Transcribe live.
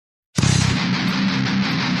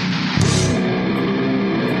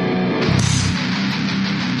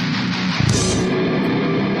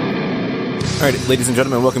All right, ladies and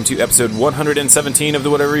gentlemen, welcome to episode 117 of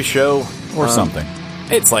the Whatever Show. Or something.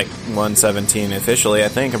 It's like 117 officially, I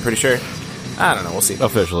think. I'm pretty sure. I don't know. We'll see.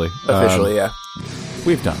 Officially. Yeah.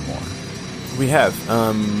 We've done more. We have.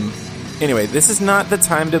 Anyway, this is not the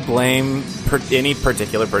time to blame any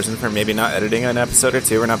particular person for maybe not editing an episode or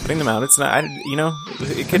two or not putting them out. It's not,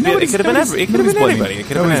 it could have been anybody. It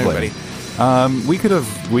could have been anybody. We could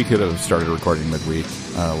have started recording midweek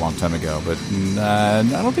a long time ago, but I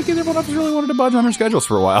don't think either one of us really wanted to budge on our schedules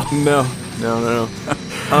for a while. No.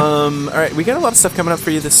 All right, we got a lot of stuff coming up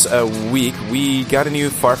for you this week. We got a new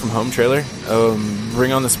Far From Home trailer.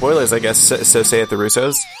 Bring on the spoilers, I guess. So say it, the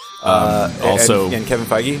Russos. Also, and Kevin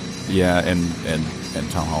Feige. Yeah, and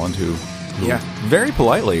Tom Holland, who yeah, very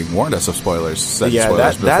politely warned us of spoilers. Said yeah,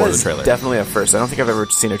 spoilers that before is the trailer. Definitely a first. I don't think I've ever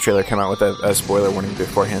seen a trailer come out with a spoiler warning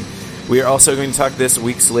beforehand. We are also going to talk this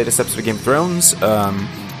week's latest episode of Game of Thrones.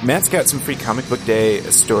 Matt's got some free comic book day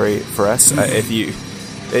story for us. I'm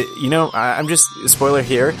just spoiler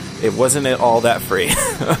here. It wasn't at all that free,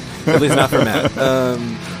 at least not for Matt.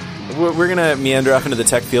 We're going to meander off into the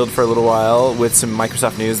tech field for a little while with some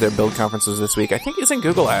Microsoft news. Their build conferences this week. I think it's in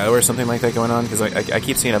Google I/O or something like that going on, because I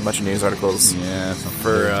keep seeing a bunch of news articles. Yeah,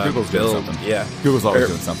 for Google's build. doing something. Yeah, Google's always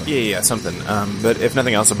doing something. Yeah, something. But if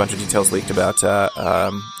nothing else, a bunch of details leaked about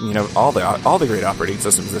all the great operating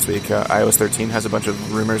systems this week. iOS 13 has a bunch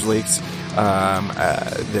of rumors leaked.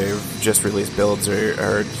 They've just released builds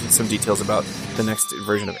or some details about the next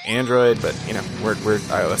version of Android. But we're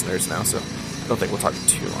iOS nerds now, so I don't think we'll talk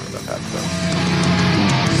too long about that.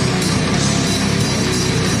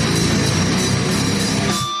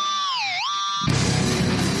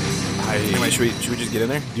 Anyway, should we just get in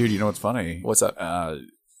there? Dude, you know what's funny? What's up? I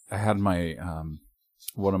had my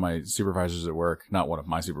one of my supervisors at work, not one of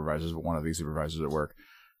my supervisors, but one of these supervisors at work,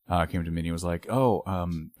 came to me and he was like, I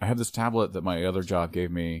have this tablet that my other job gave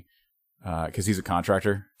me, because he's a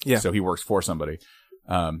contractor. Yeah. So he works for somebody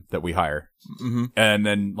that we hire. Mm-hmm. And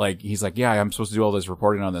then he's like, yeah, I'm supposed to do all this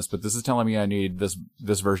reporting on this, but this is telling me I need this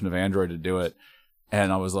version of Android to do it.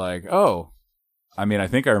 And I was like, I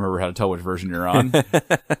think I remember how to tell which version you're on.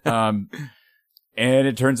 And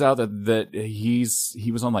it turns out that he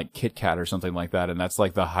was on like KitKat or something like that, and that's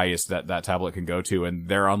like the highest that tablet can go to, and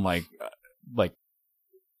they're on like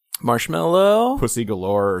Marshmallow, Pussy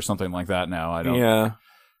Galore or something like that now. I don't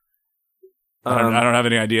have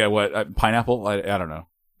any idea what Pineapple. I don't know.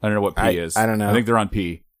 I don't know what P is. I don't know. I think they're on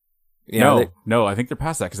P. Yeah, no, I think they're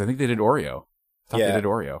past that because I think they did Oreo. They did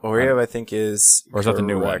Oreo. Oreo, I think is or is that the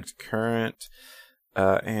new one? Current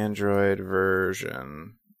Android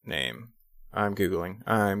version name. I'm Googling.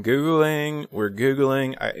 We're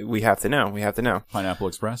Googling. We have to know. Pineapple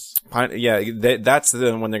Express? That's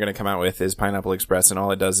the one they're going to come out with is Pineapple Express, and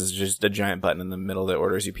all it does is just a giant button in the middle that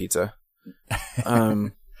orders you pizza.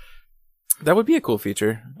 That would be a cool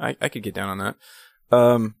feature. I could get down on that.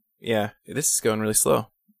 Yeah, this is going really slow.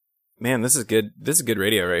 Man, this is good. This is good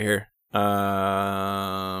radio right here.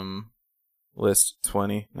 List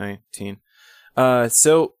 2019.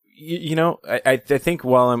 So, I think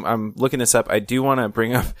while I'm looking this up, I do want to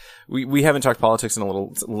bring up, we haven't talked politics in a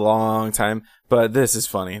long time, but this is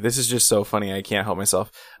funny. This is just so funny. I can't help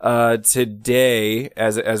myself. Today,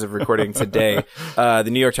 as of recording today, the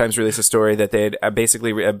New York Times released a story that they had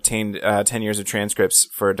basically obtained 10 years of transcripts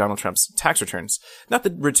for Donald Trump's tax returns. Not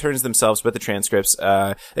the returns themselves, but the transcripts.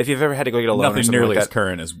 If you've ever had to go get a loan nothing or something nearly like as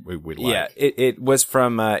current as we'd like. Yeah, it was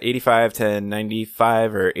from 85 to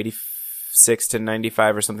 95 or 86 to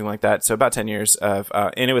 95 or something like that. So about 10 years of,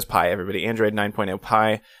 and it was Pi, everybody. Android 9.0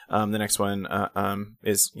 Pi. The next one,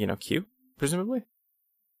 is, Q, presumably.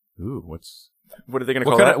 Ooh, what are they going to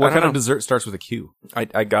call that? What kind of dessert starts with a Q?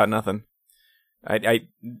 I got nothing.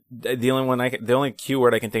 The only Q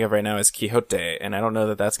word I can think of right now is Quixote, and I don't know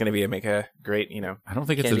that that's going to make a great, I don't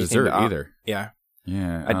think it's a dessert either. Yeah.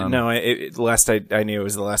 Yeah. I didn't know. Last I knew it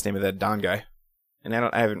was the last name of that Don guy. And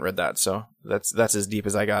I haven't read that, so that's as deep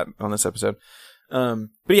as I got on this episode. But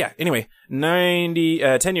yeah, anyway, 10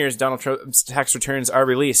 years, Donald Trump's tax returns are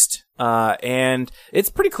released. And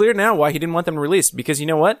it's pretty clear now why he didn't want them released, because you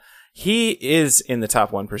know what? He is in the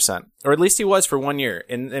top 1%, or at least he was for 1 year.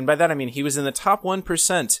 And by that, I mean, he was in the top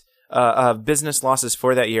 1%, of business losses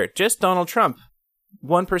for that year. Just Donald Trump.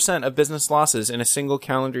 1% of business losses in a single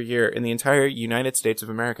calendar year in the entire United States of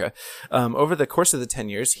America. Over the course of the 10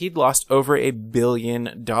 years, he'd lost over $1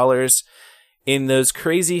 billion in those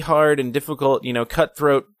crazy hard and difficult,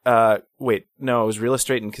 cutthroat, it was real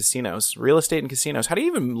estate and casinos. Real estate and casinos. How do you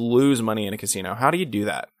even lose money in a casino? How do you do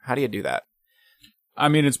that? I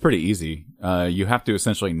mean, it's pretty easy. You have to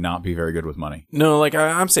essentially not be very good with money. No, like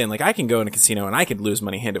I'm saying, like I can go in a casino and I could lose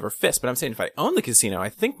money hand over fist. But I'm saying if I own the casino, I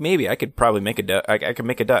think maybe I could probably make I could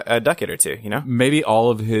make a ducat or two. You know? Maybe all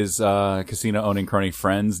of his casino owning crony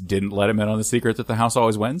friends didn't let him in on the secret that the house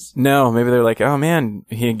always wins. No, maybe they're like, oh man,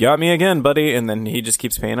 he got me again, buddy, and then he just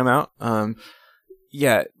keeps paying them out.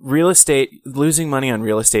 Yeah, real estate, losing money on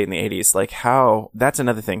real estate in the 80s, like how, that's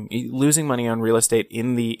another thing. Losing money on real estate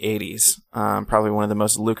in the 80s, probably one of the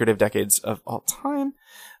most lucrative decades of all time,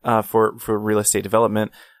 for real estate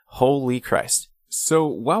development. Holy Christ. So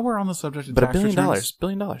while we're on the subject of But tax $1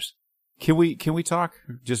 billion. Can we talk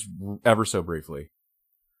just ever so briefly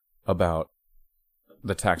about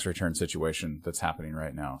the tax return situation that's happening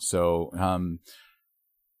right now? So,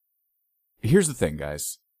 here's the thing,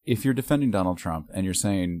 guys. If you're defending Donald Trump and you're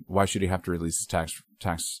saying why should he have to release his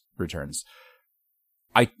tax returns,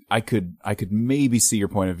 I could maybe see your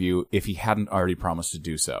point of view if he hadn't already promised to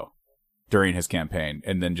do so during his campaign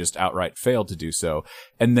and then just outright failed to do so.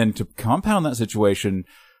 And then to compound that situation,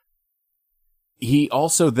 he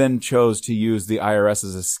also then chose to use the IRS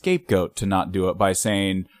as a scapegoat to not do it by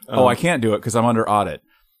saying, "Oh, I can't do it because I'm under audit."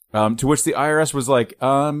 To which the IRS was like,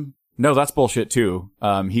 "No, that's bullshit too.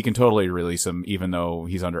 He can totally release him even though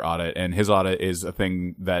he's under audit, and his audit is a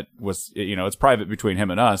thing that was, it's private between him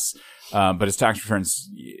and us. But his tax returns,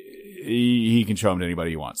 he can show them to anybody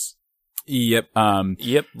he wants." Yep.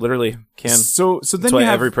 Yep. Literally can. So then that's you why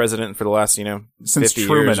have every president for the last, since 50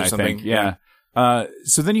 Truman, years or I something. think, yeah.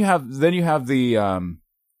 So then you have the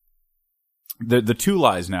two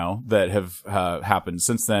lies now that have happened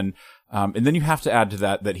since then. And then you have to add to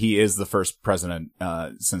that he is the first president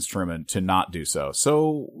since Truman to not do so.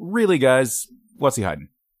 So really, guys, what's he hiding?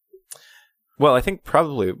 Well, I think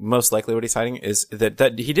probably most likely what he's hiding is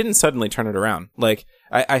that he didn't suddenly turn it around. Like,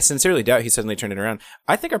 I sincerely doubt he suddenly turned it around.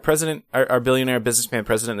 I think our president, our billionaire businessman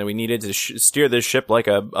president that we needed to steer this ship like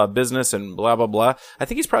a business and blah, blah, blah, I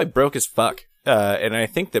think he's probably broke as fuck. And I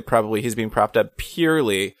think that probably he's being propped up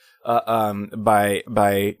purely by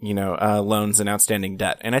loans and outstanding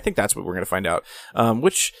debt. And I think that's what we're going to find out.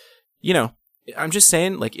 Which, I'm just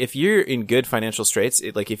saying, like, if you're in good financial straits,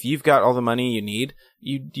 like, if you've got all the money you need,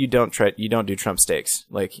 you don't do Trump steaks.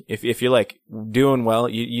 Like, if you're like doing well,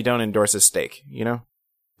 you don't endorse a steak,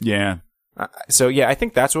 Yeah. So yeah, I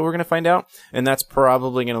think that's what we're going to find out. And that's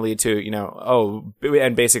probably going to lead to,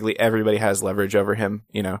 and basically everybody has leverage over him,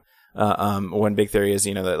 one big theory is,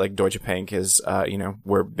 that like Deutsche Bank is,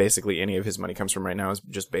 where basically any of his money comes from right now is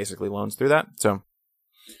just basically loans through that. So,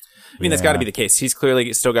 I mean, that's got to be the case. He's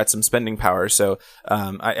clearly still got some spending power. So,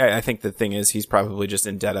 I think the thing is he's probably just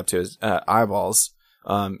in debt up to his eyeballs,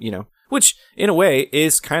 which in a way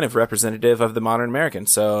is kind of representative of the modern American.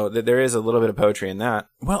 So there is a little bit of poetry in that.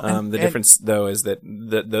 Well, the difference though is that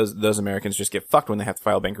those Americans just get fucked when they have to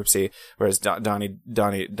file bankruptcy, whereas Donnie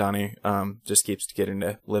just keeps getting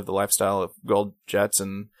to live the lifestyle of gold jets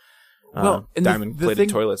and diamond plated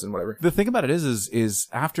toilets and whatever. The thing about it is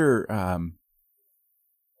after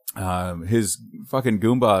his fucking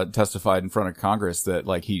Goomba testified in front of Congress that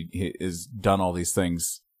like he has done all these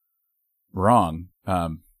things wrong.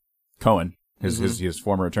 Cohen, his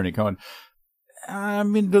former attorney Cohen. I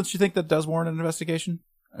mean, don't you think that does warrant an investigation?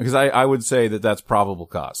 Because I would say that that's probable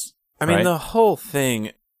cause. I mean, the whole thing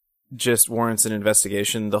just warrants an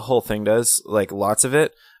investigation. The whole thing does, like lots of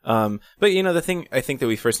it. But the thing I think that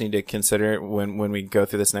we first need to consider when we go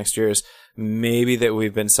through this next year is maybe that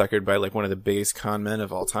we've been suckered by like one of the biggest con men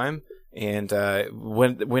of all time. And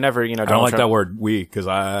whenever I don't like that word "we" because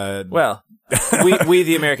we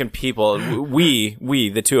the American people, we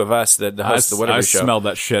the two of us, the host of the whatever show. I smelled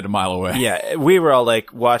that shit a mile away. Yeah, we were all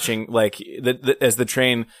like watching like as the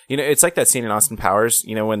train. It's like that scene in Austin Powers.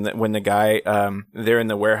 When the guy they're in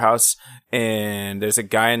the warehouse and there's a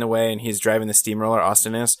guy in the way and he's driving the steamroller.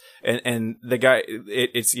 Austin is and the guy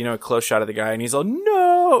it's a close shot of the guy and he's all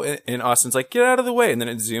no and Austin's like get out of the way and then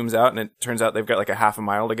it zooms out and it turns out they've got like a half a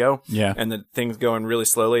mile to go. Yeah, and the thing's going really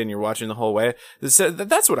slowly and you're watching the whole way. So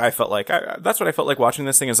that's what I felt like. That's what I felt like watching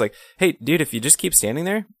this thing is like, hey, dude, if you just keep standing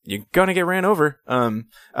there, you're gonna get ran over.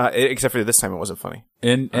 Except for this time, it wasn't funny.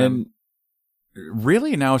 And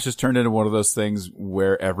really now it's just turned into one of those things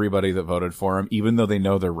where everybody that voted for him, even though they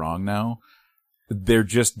know they're wrong now, they're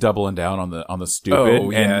just doubling down on the stupid. Oh,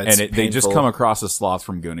 yeah, they just come across as sloth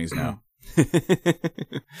from Goonies now.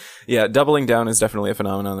 Yeah, doubling down is definitely a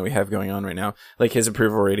phenomenon that we have going on right now. Like his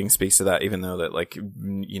approval rating speaks to that, even though that like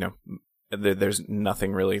there's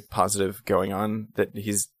nothing really positive going on that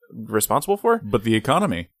he's responsible for. But the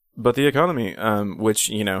economy, which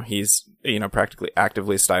he's practically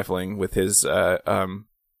actively stifling with his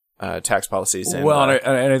tax policies. And, well,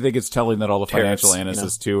 and I think it's telling that all the tariffs, financial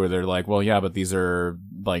analysts too, where they're like, well, yeah, but these are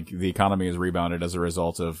like the economy has rebounded as a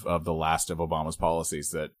result of the last of Obama's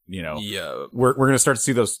policies that, yeah, we're going to start to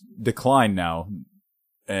see those decline now.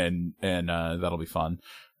 And that'll be fun,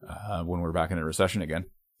 when we're back in a recession again.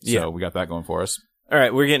 So we got that going for us. All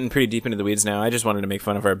right. We're getting pretty deep into the weeds now. I just wanted to make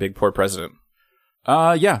fun of our big poor president.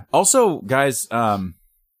 Yeah. Also, guys, Donald,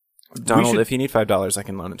 if you need $5, I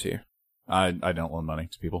can loan it to you. I don't loan money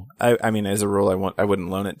to people. I mean, as a rule, I wouldn't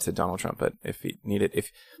loan it to Donald Trump, but if you need it,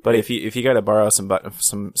 if you got to borrow some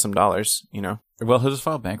dollars, Well, he'll just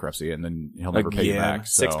file bankruptcy and then he'll never pay you back.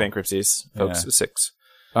 So. 6 bankruptcies, folks. 6.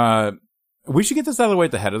 We should get this out of the way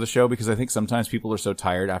at the head of the show because I think sometimes people are so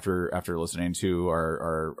tired after listening to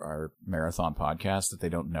our marathon podcast that they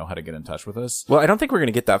don't know how to get in touch with us. Well, I don't think we're going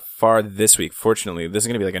to get that far this week. Fortunately, this is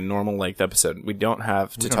going to be like a normal length episode. We don't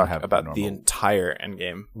have to talk about the entire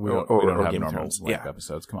Endgame. We don't have Game of normal Thrones. length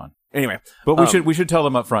episodes. Come on. Anyway, but we should tell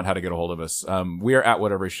them up front how to get a hold of us. We are at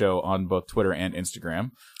Whatever Show on both Twitter and Instagram.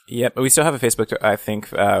 Yep, we still have a Facebook, I think,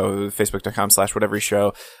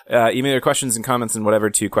 facebook.com/whateveryshow. Email your questions and comments and whatever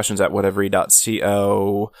to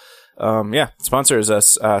questions@whatevery.co. Sponsors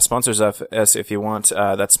us if you want.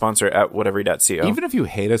 That's sponsor@whatevery.co. Even if you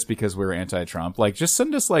hate us because we're anti-Trump, just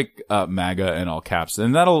send us MAGA in all caps,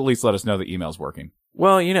 and that'll at least let us know the email's working.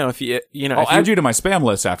 Well, if I'll add you to my spam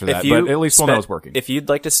list after that, but at least we'll know it's working. If you'd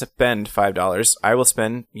like to spend $5, I will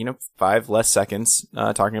spend 5 less seconds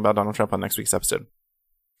talking about Donald Trump on next week's episode.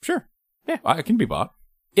 Sure. Yeah, it can be bought.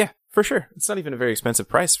 Yeah, for sure. It's not even a very expensive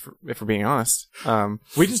price, if we're being honest.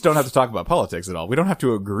 We just don't have to talk about politics at all. We don't have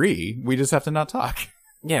to agree. We just have to not talk.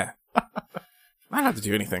 Yeah. I don't have to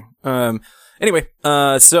do anything. Anyway,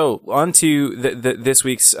 so on to this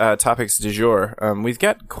week's topics du jour. We've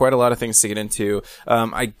got quite a lot of things to get into.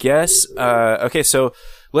 I guess, okay, so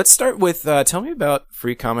let's start with, tell me about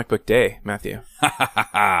Free Comic Book Day, Matthew.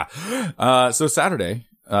 So Saturday,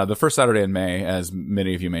 the first Saturday in May, as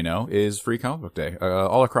many of you may know, is Free Comic Book Day,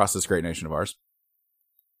 all across this great nation of ours.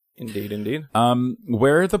 Indeed.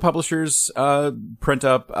 Where the publishers, print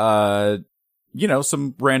up,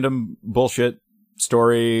 some random bullshit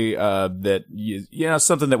story, that,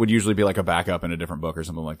 something that would usually be like a backup in a different book or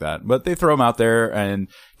something like that. But they throw them out there and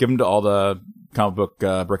give them to all the comic book,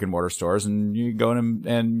 brick and mortar stores, and you go in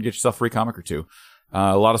and get yourself a free comic or two.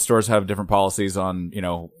 A lot of stores have different policies on,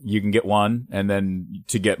 you can get one, and then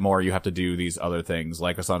to get more, you have to do these other things,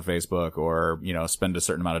 like us on Facebook, or, spend a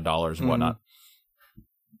certain amount of dollars and whatnot.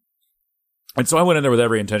 And so I went in there with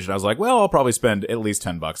every intention. I was like, well, I'll probably spend at least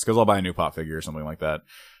 $10 because I'll buy a new pop figure or something like that.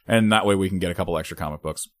 And that way we can get a couple extra comic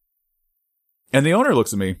books. And the owner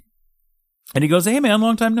looks at me and he goes, "Hey man,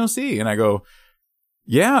 long time no see." And I go,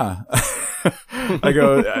 "Yeah." I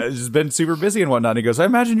go, "It's just been super busy and whatnot." And he goes, "I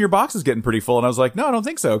imagine your box is getting pretty full." And I was like, "No, I don't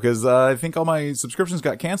think so. Cause, I think all my subscriptions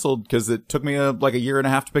got canceled because it took me a year and a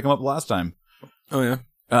half to pick them up last time." Oh yeah.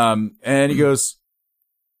 And he goes,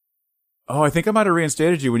 "Oh, I think I might have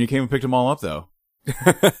reinstated you when you came and picked them all up though."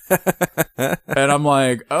 And I'm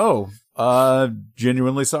like, "Oh,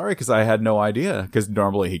 genuinely sorry, because I had no idea." Because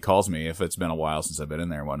normally he calls me if it's been a while since I've been in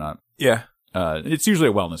there and whatnot. Yeah. It's usually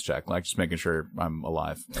a wellness check, just making sure I'm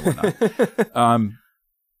alive and whatnot.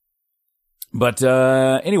 But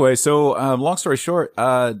anyway, so long story short,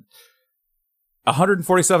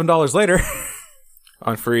 $147 later.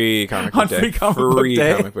 On Free Comic Book Day. Free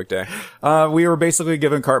Comic Book Day. We were basically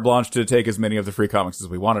given carte blanche to take as many of the free comics as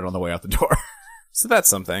we wanted on the way out the door. So that's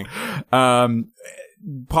something.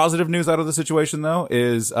 Positive news out of the situation, though,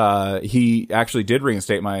 is he actually did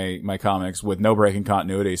reinstate my comics with no break in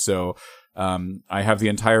continuity. So I have the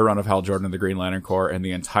entire run of Hal Jordan and the Green Lantern Corps and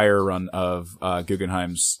the entire run of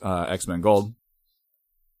Guggenheim's X-Men Gold,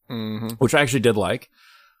 which I actually did like.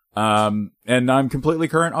 And I'm completely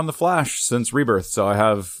current on the Flash since Rebirth. So I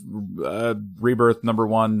have Rebirth number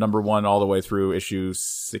one all the way through issue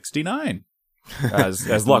 69,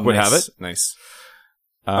 as luck would have it. Nice.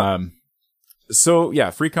 So yeah,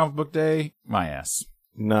 Free Comic Book Day, my ass.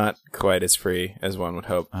 Not quite as free as one would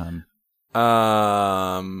hope.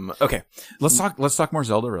 Okay. Let's talk more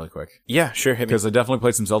Zelda really quick. Yeah, sure. Because I definitely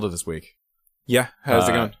played some Zelda this week. Yeah. How's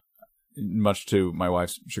it going? Much to my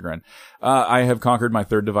wife's chagrin. I have conquered my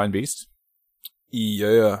third Divine Beast.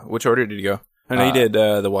 Yeah. Which order did you go? I know you did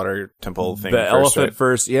the water temple thing. The elephant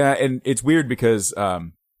first. Yeah, and it's weird because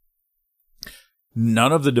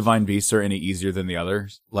none of the Divine Beasts are any easier than the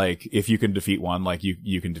others. If you can defeat one,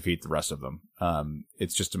 you can defeat the rest of them.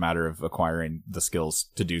 It's just a matter of acquiring the skills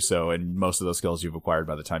to do so, and most of those skills you've acquired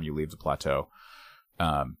by the time you leave the plateau,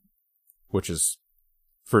 which is,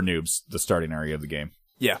 for noobs, the starting area of the game.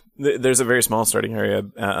 Yeah, there's a very small starting area,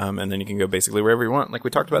 and then you can go basically wherever you want, like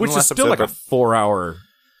we talked about Which in the is last still episode. like a 4-hour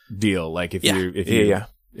deal. Like if you yeah.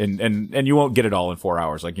 And you won't get it all in 4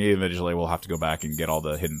 hours. Like you eventually will have to go back and get all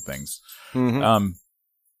the hidden things. Mm-hmm.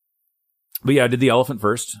 But yeah, I did the elephant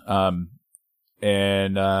first. And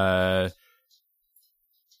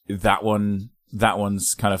that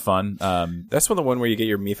one's kind of fun. That's the one where you get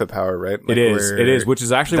your Mifa power, right? It is, which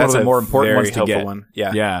is actually one of the more important ones to get. One.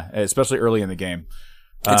 Yeah. Yeah, especially early in the game.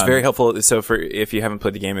 It's very helpful. So if you haven't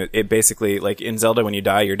played the game, it basically, like in Zelda, when you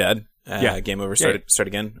die, you're dead. Game over. Start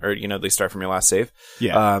again, or at least start from your last save.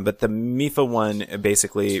 Yeah. But the Mifa one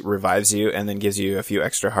basically revives you and then gives you a few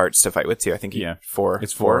extra hearts to fight with too. I think four.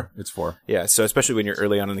 It's four. It's four. Yeah. So especially when you're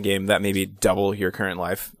early on in the game, that maybe double your current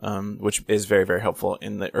life, which is very, very helpful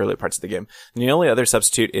in the early parts of the game. And the only other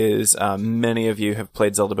substitute is many of you have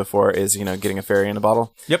played Zelda before. Is getting a fairy in a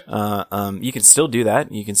bottle. Yep. You can still do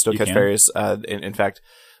that. You can still catch fairies. In fact.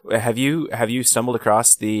 Have you stumbled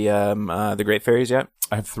across the great fairies yet?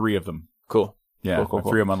 I have 3 of them. Cool. Yeah, cool.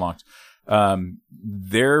 3 of them unlocked.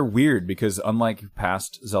 They're weird because unlike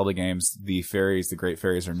past Zelda games, the great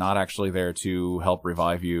fairies, are not actually there to help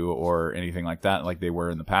revive you or anything like that, like they were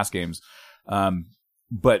in the past games.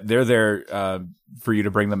 But they're there for you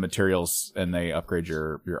to bring them materials, and they upgrade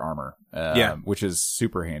your armor. Which is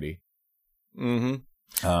super handy.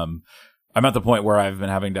 Mm-hmm. I'm at the point where I've been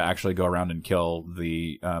having to actually go around and kill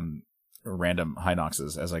the random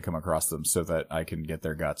Hinoxes as I come across them so that I can get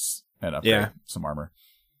their guts and upgrade some armor.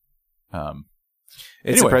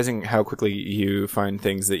 It's surprising how quickly you find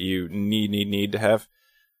things that you need to have.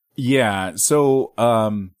 Yeah. So,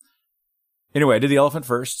 anyway, I did the elephant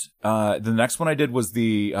first. The next one I did was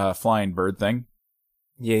the flying bird thing.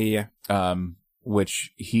 Yeah.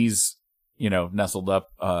 Which he's, nestled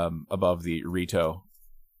up above the Rito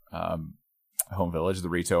home village. The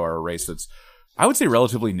Rito are a race that's, I would say,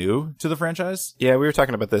 relatively new to the franchise. Yeah, we were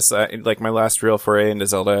talking about this. Like my last real foray into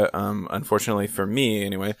Zelda, unfortunately for me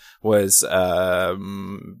anyway, was probably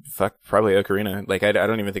Ocarina. Like I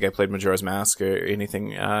don't even think I played Majora's Mask or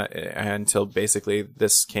anything until basically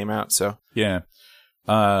this came out. So yeah,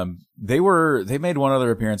 they made one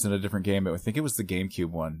other appearance in a different game. I think it was the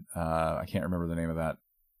GameCube one. I can't remember the name of that.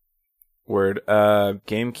 Word.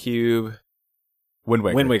 GameCube. Wind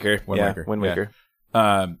Waker. Wind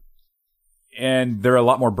Waker. And they're a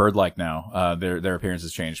lot more bird-like now. Their appearance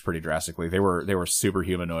has changed pretty drastically. They were super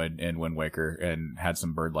humanoid in Wind Waker and had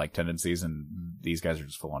some bird-like tendencies, and these guys are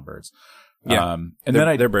just full-on birds. Yeah, and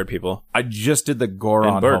they're bird people. I just did the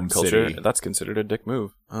Goron bird Home culture, City. That's considered a dick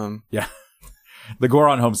move. Yeah, the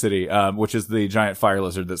Goron Home City, which is the giant fire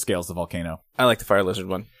lizard that scales the volcano. I like the fire lizard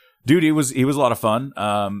one. Dude, he was a lot of fun.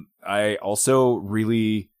 I also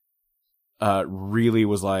really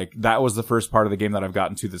was like, that was the first part of the game that I've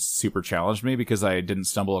gotten to that super challenged me because I didn't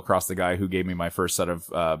stumble across the guy who gave me my first set of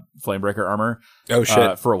Flamebreaker armor. Oh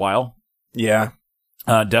shit! For a while. Yeah.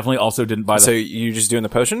 Definitely also didn't buy the... So you just doing the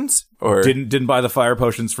potions? Or Didn't buy the fire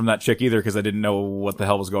potions from that chick either because I didn't know what the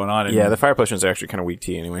hell was going on. And, yeah, the fire potions are actually kind of weak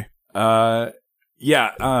tea anyway.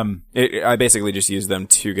 Yeah. I basically just used them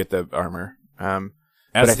to get the armor.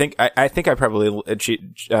 But I think I probably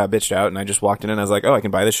bitched out and I just walked in and I was like, oh, I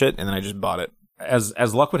can buy this shit, and then I just bought it. As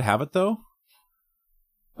luck would have it, though,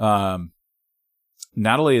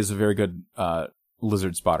 Natalie is a very good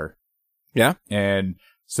lizard spotter. Yeah, and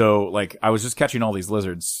so like I was just catching all these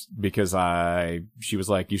lizards because she was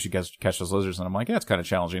like, you should catch those lizards, and I'm like, yeah, it's kind of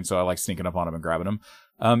challenging, so I like sneaking up on them and grabbing them.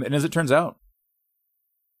 And as it turns out,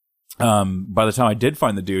 by the time I did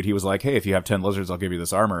find the dude, he was like, hey, if you have 10 lizards, I'll give you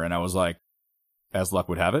this armor, and I was like, as luck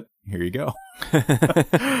would have it, here you go.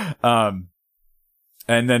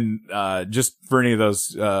 And then, just for any of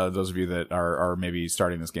those of you that are maybe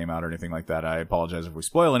starting this game out or anything like that, I apologize if we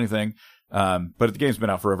spoil anything. But the game's been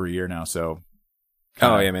out for over a year now, so.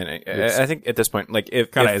 Oh yeah, man. I think at this point, like if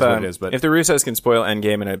is what it is, but if the Russos can spoil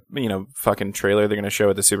Endgame in a fucking trailer they're going to show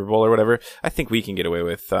at the Super Bowl or whatever, I think we can get away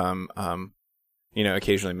with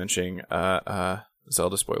occasionally mentioning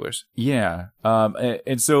Zelda spoilers. Yeah.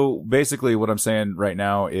 And so basically what I'm saying right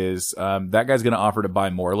now is that guy's going to offer to buy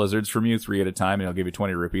more lizards from you 3 at a time, and he'll give you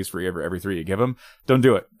 20 rupees for every 3 you give him. Don't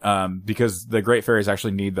do it. Because the Great Fairies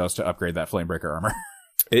actually need those to upgrade that Flamebreaker armor.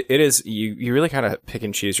 It is, you really kind of pick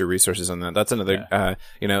and choose your resources on that. That's another,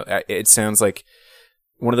 it sounds like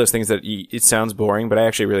one of those things that it sounds boring, but I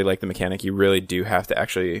actually really like the mechanic. You really do have to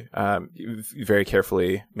actually very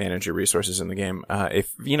carefully manage your resources in the game.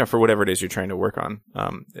 If for whatever it is you're trying to work on,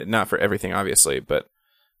 not for everything obviously, but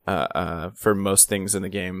for most things in the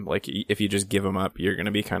game, like if you just give them up, you're going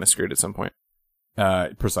to be kind of screwed at some point.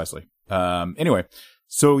 Precisely. Anyway,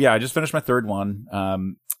 so yeah, I just finished my 3rd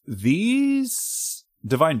one. These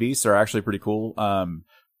Divine Beasts are actually pretty cool.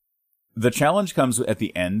 The challenge comes at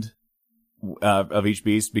the end of each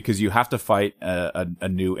beast because you have to fight a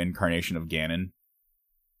new incarnation of Ganon,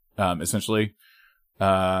 essentially.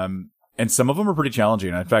 And some of them are pretty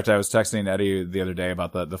challenging. In fact, I was texting Eddie the other day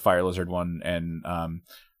about the Fire Lizard one, and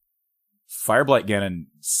Fireblight Ganon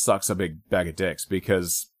sucks a big bag of dicks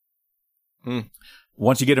because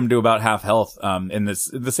once you get him to about half health, and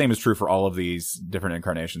the same is true for all of these different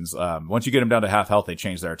incarnations. Once you get him down to half health, they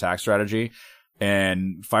change their attack strategy.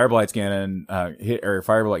 And Fireblight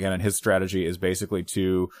Ganon, his strategy is basically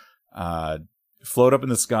to float up in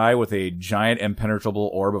the sky with a giant impenetrable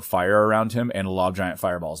orb of fire around him and lob giant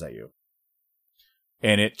fireballs at you.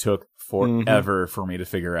 And it took forever for me to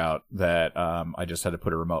figure out that I just had to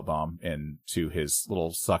put a remote bomb into his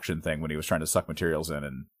little suction thing when he was trying to suck materials in.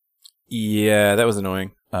 And yeah, that was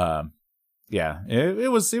annoying. Yeah, it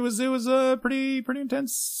was pretty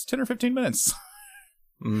intense 10 or 15 minutes.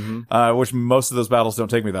 Which most of those battles don't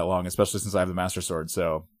take me that long, especially since I have the Master Sword.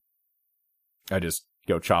 So I just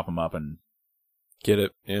go chop them up and get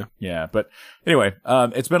it. Yeah. But anyway,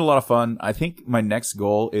 it's been a lot of fun. I think my next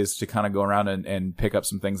goal is to kind of go around and pick up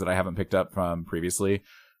some things that I haven't picked up from previously.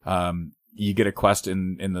 You get a quest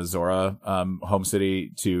in the Zora home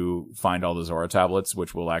city to find all the Zora tablets,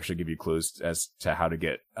 which will actually give you clues as to how to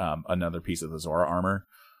get another piece of the Zora armor.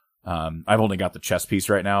 I've only got the chest piece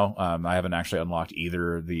right now. I haven't actually unlocked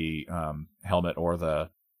either the helmet or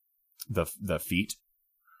the feet.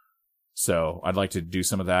 So I'd like to do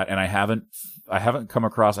some of that, and I haven't come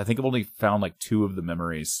across. I think I've only found like 2 of the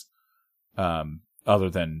memories,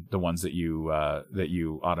 other than the ones that you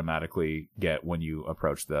automatically get when you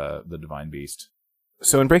approach the Divine Beast.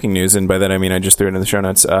 So in breaking news, and by that I mean I just threw it in the show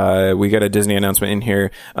notes, we got a Disney announcement in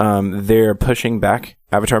here. They're pushing back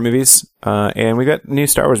Avatar movies, and we got new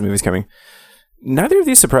Star Wars movies coming. Neither of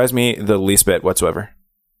these surprised me the least bit whatsoever.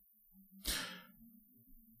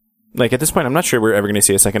 Like, at this point, I'm not sure we're ever going to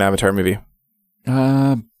see a second Avatar movie.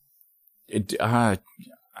 I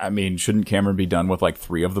mean, shouldn't Cameron be done with like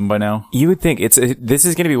 3 of them by now? You would think this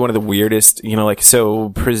is going to be one of the weirdest, so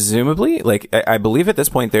presumably, like, I believe at this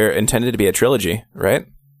point they're intended to be a trilogy, right?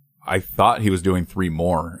 I thought he was doing 3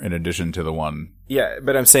 more in addition to the one. Yeah,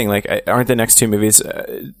 but I'm saying, like, aren't the next 2 movies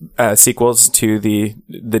sequels to the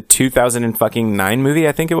 2009 movie?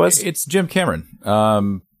 I think it was. It's Jim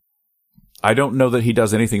Cameron. I don't know that he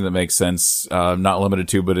does anything that makes sense. Not limited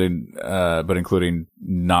to, but including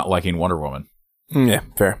not liking Wonder Woman. Yeah,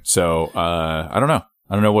 fair. So I don't know.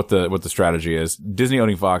 I don't know what the strategy is. Disney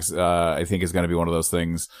owning Fox, I think, is going to be one of those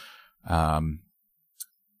things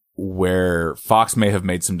where Fox may have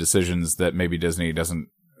made some decisions that maybe Disney doesn't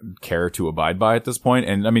care to abide by at this point.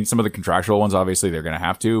 And I mean, some of the contractual ones, obviously, they're going to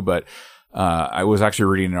have to. But I was actually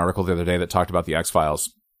reading an article the other day that talked about the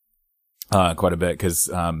X-Files quite a bit because,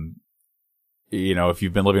 if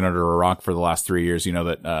you've been living under a rock for the last 3 years, you know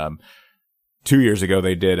that 2 years ago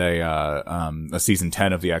they did a season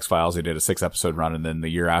 10 of the X-Files. They did a 6-episode run, and then the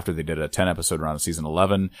year after they did a 10-episode run of season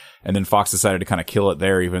 11. And then Fox decided to kind of kill it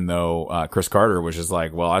there, even though Chris Carter was just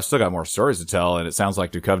like, well, I've still got more stories to tell, and it sounds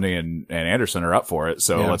like Duchovny and Anderson are up for it,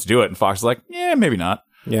 so let's do it. And Fox is like, yeah, maybe not.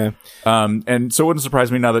 Yeah. And so it wouldn't surprise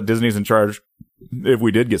me now that Disney's in charge if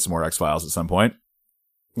we did get some more X-Files at some point.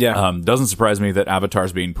 Yeah. Doesn't surprise me that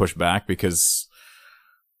Avatar's being pushed back because,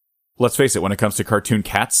 let's face it, when it comes to cartoon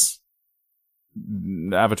cats,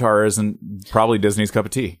 Avatar isn't probably Disney's cup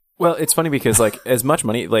of tea. Well, it's funny because, like, as much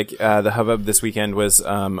money, like, the hubbub this weekend was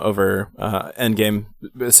over Endgame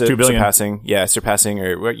surpassing,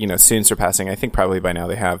 or, soon surpassing. I think probably by now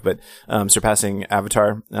they have, but surpassing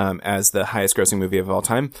Avatar as the highest grossing movie of all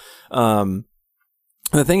time. The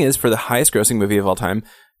thing is, for the highest grossing movie of all time,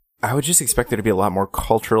 I would just expect there to be a lot more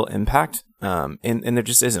cultural impact. And there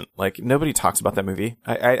just isn't. Like, nobody talks about that movie.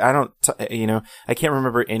 I don't, I can't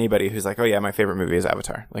remember anybody who's like, oh yeah, my favorite movie is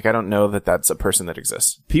Avatar. Like, I don't know that that's a person that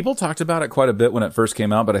exists. People talked about it quite a bit when it first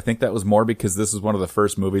came out, but I think that was more because this is one of the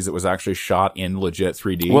first movies that was actually shot in legit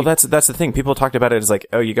 3D. Well, that's the thing. People talked about it as like,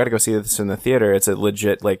 oh, you got to go see this in the theater. It's a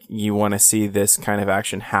legit, like, you want to see this kind of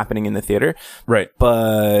action happening in the theater. Right.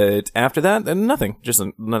 But after that, nothing. Just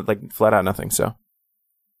like flat out nothing. So.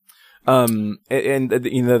 And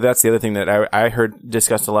that's the other thing that I heard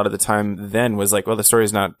discussed a lot of the time then was like, well, the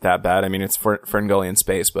story's not that bad. I mean, it's Ferngully in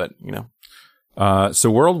space, but so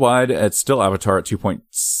worldwide, it's still Avatar at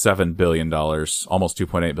 $2.7 billion, almost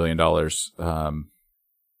 $2.8 billion.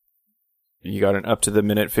 You got an up to the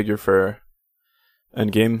minute figure for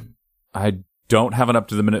Endgame? I don't have an up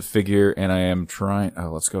to the minute figure, and I am trying. Oh,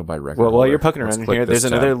 let's go by record. Well, while you're poking around here, there's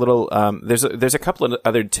another little, there's a couple of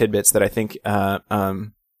other tidbits that I think,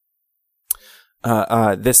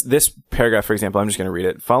 This paragraph, for example, I'm just going to read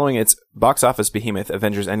it. Following its box office behemoth,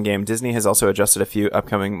 Avengers Endgame, Disney has also adjusted a few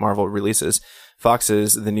upcoming Marvel releases.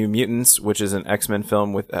 Fox's The New Mutants, which is an X-Men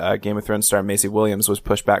film with Game of Thrones star Maisie Williams, was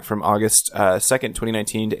pushed back from August 2nd,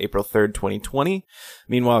 2019 to April 3rd, 2020.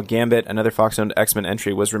 Meanwhile, Gambit, another Fox-owned X-Men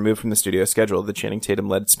entry, was removed from the studio schedule. The Channing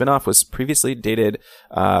Tatum-led spin-off was previously dated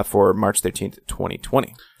for March 13th,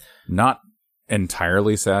 2020. Not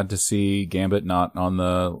entirely sad to see Gambit not on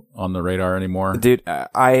the radar anymore. Dude,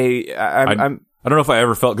 I don't know if I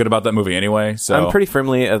ever felt good about that movie anyway. So I'm pretty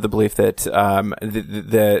firmly of the belief that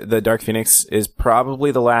the Dark Phoenix is probably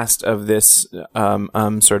the last of this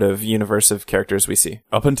sort of universe of characters we see.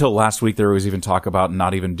 Up until last week, there was even talk about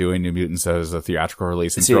not even doing New Mutants as a theatrical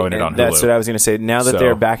release and throwing it on Hulu. That's what I was going to say. Now that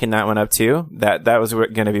they're backing that one up too, that was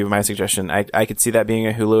going to be my suggestion. I could see that being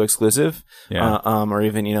a Hulu exclusive, or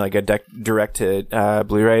even like a direct to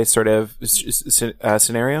Blu-ray sort of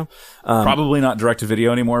scenario. Probably not direct to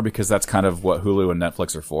video anymore because that's kind of what Hulu and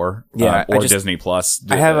Netflix are for. Yeah, or Disney Plus.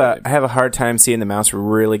 I have a hard time seeing the mouse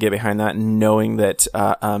really get behind that, knowing that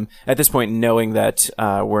at this point,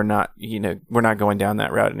 we're not going down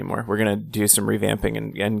that route anymore. We're gonna do some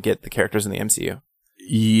revamping and get the characters in the MCU.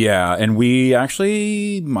 Yeah, and we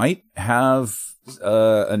actually might have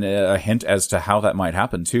a hint as to how that might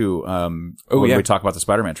happen too. When we talk about the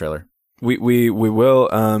Spider-Man trailer, we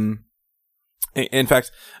will. In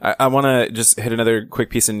fact, I want to just hit another quick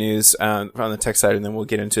piece of news on the tech side, and then we'll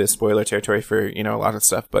get into spoiler territory for a lot of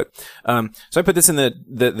stuff. But so I put this in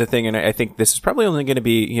the thing, and I think this is probably only going to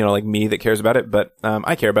be like me that cares about it, but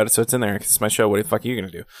I care about it, so it's in there. It's my show. What the fuck are you going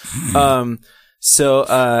to do?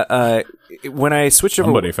 So when I switched over,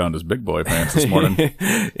 somebody found his big boy pants this morning.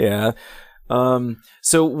 Yeah.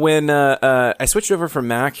 So when I switched over from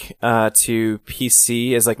Mac to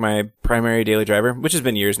PC as like my primary daily driver, which has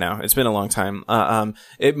been years now, it's been a long time.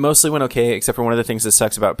 It mostly went okay, except for one of the things that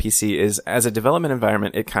sucks about PC is as a development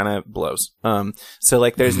environment, it kind of blows. So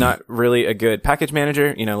like there's not really a good package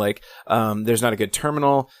manager, there's not a good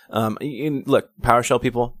terminal. Look, PowerShell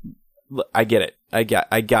people, I get it. I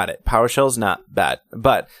got it. PowerShell's not bad,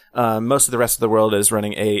 but most of the rest of the world is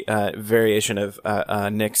running a variation of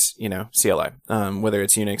Nix, CLI. Whether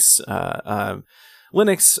it's Unix,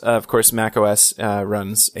 Linux, of course, Mac OS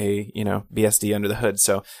runs a BSD under the hood,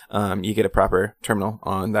 so you get a proper terminal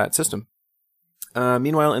on that system.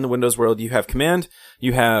 Meanwhile, in the Windows world, you have Command,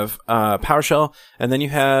 you have PowerShell, and then you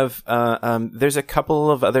have there's a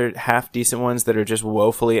couple of other half decent ones that are just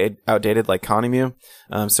woefully outdated, like Conemu.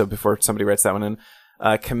 So before somebody writes that one in,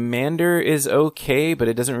 Commander is okay, but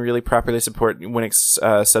it doesn't really properly support Winx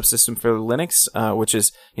subsystem for Linux, which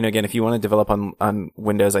is again, if you want to develop on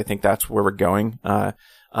Windows, I think that's where we're going.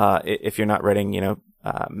 If you're not writing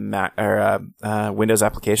Mac or Windows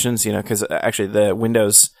applications, because actually the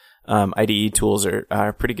Windows IDE tools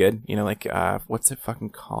are pretty good. What's it fucking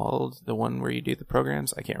called? The one where you do the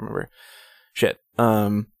programs? I can't remember. Shit.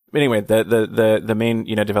 Anyway, the main,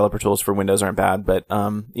 developer tools for Windows aren't bad, but,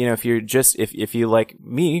 if you're if you like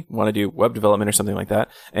me want to do web development or something like that,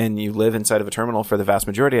 and you live inside of a terminal for the vast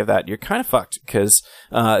majority of that, you're kind of fucked, because,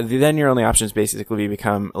 then your only options basically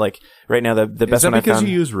become, like, right now, the best one I found. Is that because you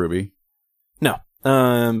use Ruby? No.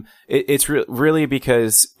 It's really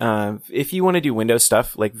because, if you want to do Windows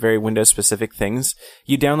stuff, like very Windows specific things,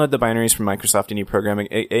 you download the binaries from Microsoft and you program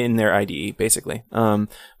it in their IDE, basically.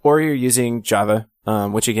 Or you're using Java,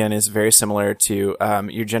 which again is very similar to,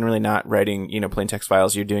 you're generally not writing, plain text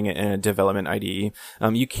files. You're doing it in a development IDE.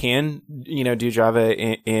 You can, do Java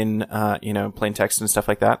in plain text and stuff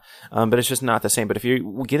like that. But it's just not the same. But if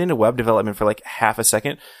you get into web development for like half a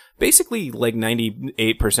second, basically like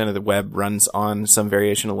 98% of the web runs on some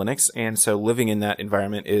variation of Linux. And so living in that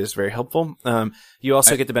environment is very helpful. You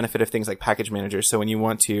also get the benefit of things like package managers. So when you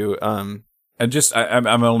want to,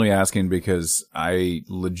 I'm only asking because I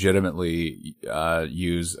legitimately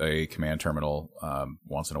use a command terminal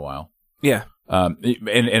once in a while. Yeah.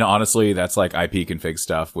 And honestly, that's like IP config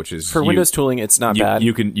stuff, which is for Windows tooling, it's not bad.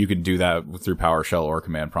 You can do that through PowerShell or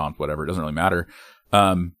command prompt, whatever. It doesn't really matter.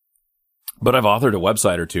 But I've authored a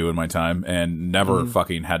website or two in my time and never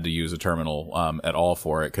fucking had to use a terminal at all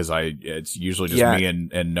for it because it's usually just me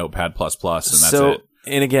and Notepad++, and that's it.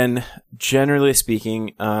 And again, generally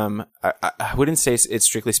speaking, I wouldn't say it's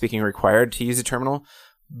strictly speaking required to use a terminal,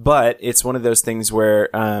 but it's one of those things where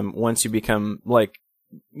once you become like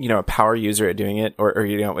a power user at doing it, or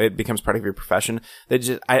it becomes part of your profession,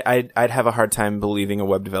 that I'd have a hard time believing a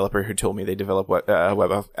web developer who told me they develop web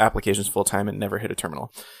applications full time and never hit a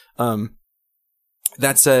terminal.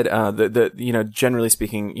 That said, generally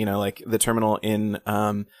speaking, like the terminal in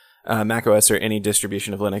Mac OS or any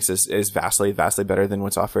distribution of Linux is vastly better than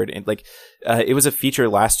what's offered. And like, it was a feature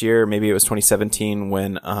last year, maybe it was 2017,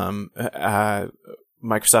 when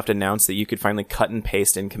Microsoft announced that you could finally cut and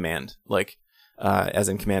paste in command, like as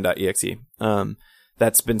in command.exe.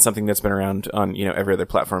 That's been something that's been around on, you know, every other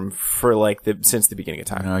platform for like since the beginning of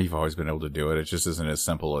time. No, you've always been able to do it. It just isn't as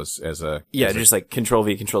simple as just like Control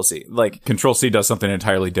V, Control C. Like Control C does something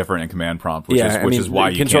entirely different in command prompt, which is why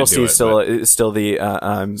you Control can't do C is still the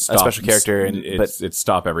a special character, and it's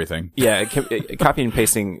stop everything. Yeah, copying and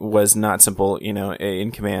pasting was not simple, you know, in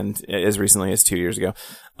command as recently as 2 years ago.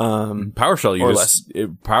 PowerShell,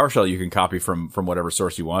 PowerShell, you can copy from whatever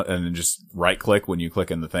source you want, and then just right click when you click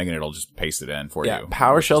in the thing, and it'll just paste it in for you.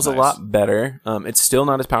 PowerShell's nice. A lot better. It's still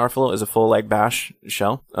not as powerful as a full like bash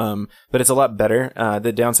shell. But it's a lot better.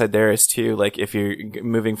 The downside there is too, like if you're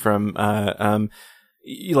moving from,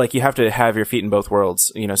 you have to have your feet in both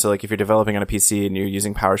worlds, you know, so like if you're developing on a PC and you're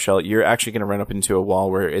using PowerShell, you're actually going to run up into a wall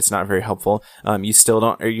where it's not very helpful. You're still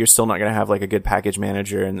not going to have like a good package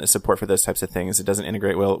manager and support for those types of things. It doesn't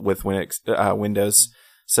integrate well with Windows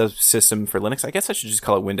subsystem for Linux. I guess I should just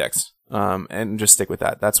call it Windex, and just stick with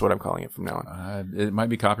that. That's what I'm calling it from now on. It might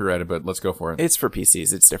be copyrighted, but let's go for it. It's for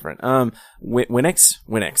PCs. It's different. Windex.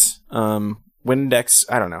 Windex,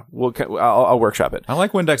 I don't know. I'll workshop it. I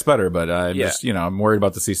like Windex better, but just, you know, I'm worried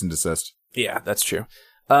about the cease and desist. Yeah, that's true.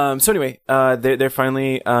 So anyway, they're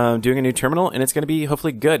finally doing a new terminal, and it's going to be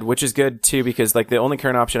hopefully good, which is good too, because like the only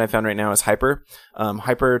current option I found right now is Hyper.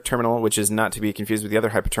 Hyper Terminal, which is not to be confused with the other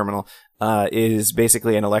Hyper Terminal, is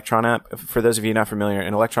basically an Electron app. For those of you not familiar,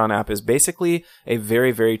 an Electron app is basically a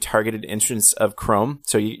very, very targeted instance of Chrome.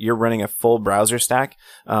 So you're running a full browser stack,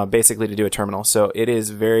 basically to do a terminal. So it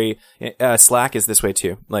is very, Slack is this way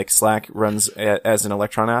too. Like Slack runs as an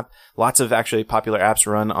Electron app. Lots of actually popular apps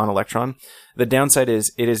run on Electron. The downside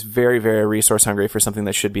is it is very, very resource hungry for something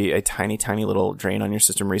that should be a tiny, tiny little drain on your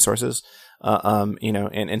system resources. You know,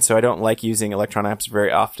 and so I don't like using Electron apps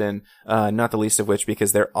very often, not the least of which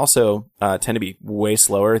because they're also, tend to be way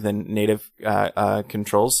slower than native,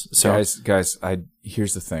 controls. So guys,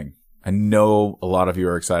 here's the thing. I know a lot of you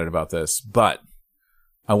are excited about this, but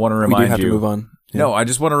I want to remind you. We do have to move on. Yeah. No, I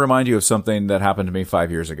just want to remind you of something that happened to me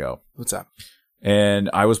 5 years ago. What's that? And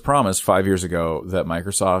I was promised 5 years ago that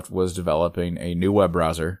Microsoft was developing a new web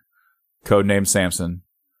browser, codenamed Samson,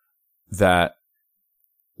 that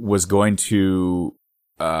was going to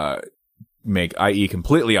make IE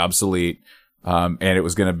completely obsolete, and it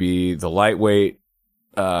was going to be the lightweight,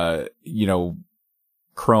 you know,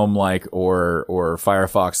 Chrome-like or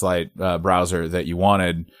Firefox-like browser that you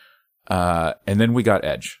wanted. And then we got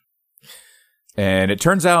Edge. And it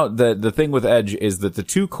turns out that the thing with Edge is that the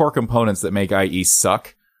two core components that make IE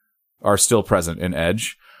suck are still present in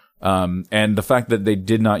Edge. And the fact that they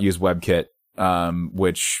did not use WebKit,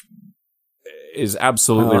 which is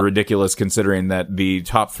absolutely ridiculous considering that the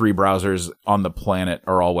top 3 browsers on the planet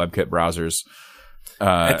are all WebKit browsers.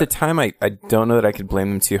 At the time, I don't know that I could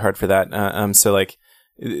blame them too hard for that. So like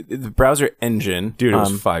the browser engine, dude, it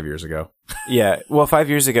was 5 years ago. Yeah. Well, 5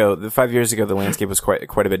 years ago, the landscape was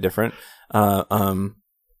quite a bit different.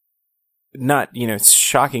 Not, you know,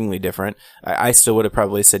 shockingly different. I still would have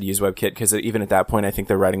probably said use WebKit because even at that point, I think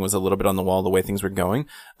the writing was a little bit on the wall the way things were going.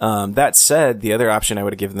 That said, the other option I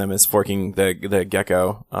would have given them is forking the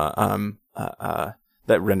Gecko,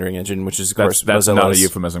 that rendering engine, which is of course that's not a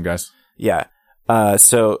euphemism, guys. Yeah.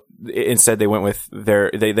 So instead they went with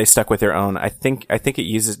they stuck with their own. I think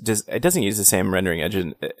it doesn't use the same rendering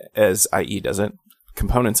engine as IE does it.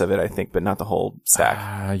 Components of it, I think, but not the whole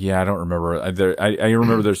stack. Yeah, I don't remember. I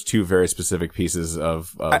remember there's 2 very specific pieces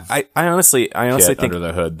of I honestly think under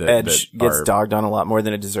the hood that Edge gets dogged on a lot more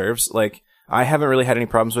than it deserves. Like, I haven't really had any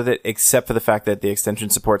problems with it, except for the fact that the extension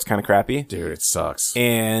support's kind of crappy. Dude, it sucks.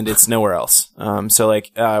 And it's nowhere else. So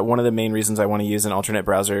like, one of the main reasons I want to use an alternate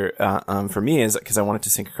browser, for me is because I want it to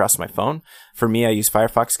sync across to my phone. For me, I use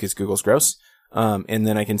Firefox because Google's gross. And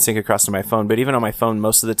then I can sync across to my phone. But even on my phone,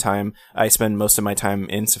 most of the time, I spend most of my time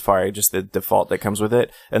in Safari, just the default that comes with it.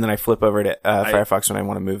 And then I flip over to Firefox when I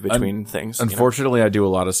want to move between things. Unfortunately, you know? I do a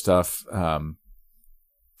lot of stuff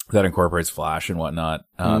that incorporates Flash and whatnot.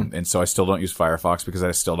 And so I still don't use Firefox because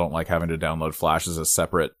I still don't like having to download Flash as a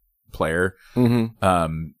separate player.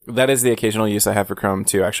 Mm-hmm. That is the occasional use I have for Chrome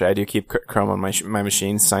too. Actually, I do keep Chrome on my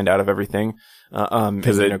machine signed out of everything.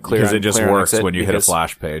 Because it just works when you hit a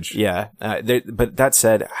Flash page. Yeah. But that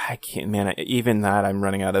said, I can't, man, even that I'm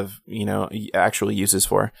running out of, you know, actual uses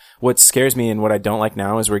for. What scares me and what I don't like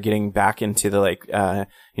now is we're getting back into the like,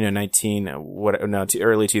 you know,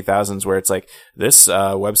 early 2000s where it's like this,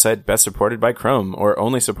 website best supported by Chrome or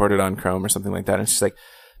only supported on Chrome or something like that. And it's just like,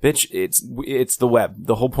 bitch, it's the web.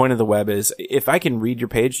 The whole point of the web is if I can read your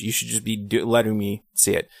page, you should just be letting me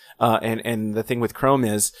see it. And the thing with Chrome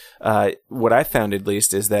is, what I found at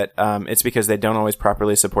least is that, it's because they don't always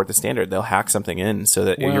properly support the standard. They'll hack something in so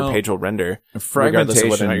that your page will render regardless of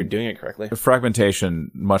whether or not you're doing it correctly.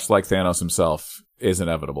 Fragmentation, much like Thanos himself, is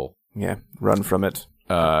inevitable. Yeah. Run from it.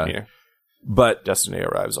 But destiny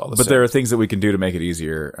arrives all the But same. there are things that we can do to make it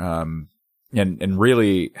easier. And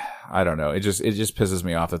really, I don't know. It just pisses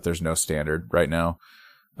me off that there's no standard right now.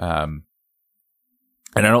 And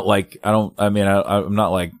I'm not like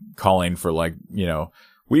calling for like,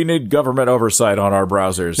 we need government oversight on our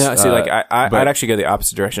browsers. No, see, I'd actually go the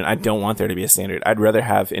opposite direction. I don't want there to be a standard. I'd rather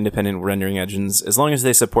have independent rendering engines as long as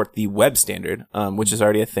they support the web standard, which is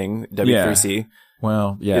already a thing. W3C. Yeah.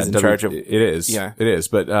 Well, yeah, is in charge of. It is. Yeah. It is.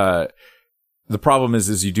 But, the problem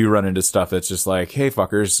is you do run into stuff that's just like, hey,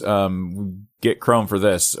 fuckers, get Chrome for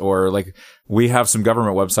this. Or like, we have some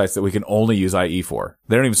government websites that we can only use IE for.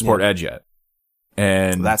 They don't even support Edge yet.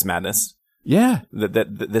 And that's madness. Yeah.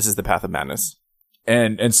 This is the path of madness.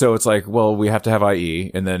 And so it's like, well, we have to have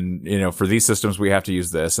IE. And then, for these systems, we have to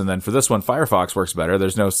use this. And then for this one, Firefox works better.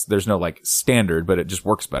 There's no like standard, but it just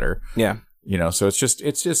works better. Yeah. So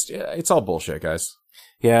it's all bullshit, guys.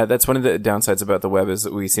 Yeah, that's one of the downsides about the web is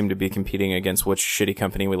that we seem to be competing against which shitty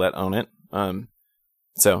company we let own it.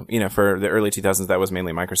 So, for the early 2000s, that was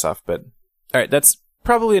mainly Microsoft. But, all right, that's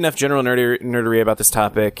probably enough general nerdery about this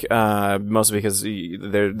topic, mostly because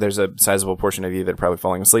there's a sizable portion of you that are probably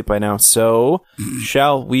falling asleep by now. So,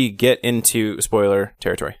 shall we get into spoiler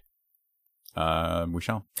territory? We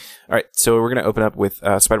shall. All right, so we're going to open up with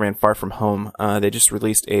Spider-Man Far From Home. They just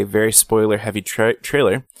released a very spoiler-heavy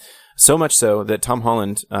trailer. So much so that Tom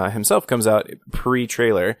Holland himself comes out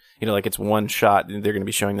pre-trailer, like it's one shot. They're going to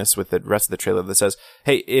be showing this with the rest of the trailer that says,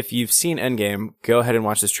 hey, if you've seen Endgame, go ahead and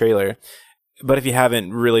watch this trailer. But if you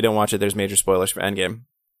haven't, really don't watch it. There's major spoilers for Endgame.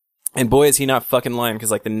 And boy, is he not fucking lying, because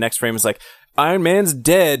like the next frame is like, Iron Man's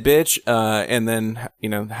dead, bitch. And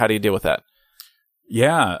then, how do you deal with that?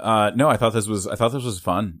 Yeah. No, I thought this was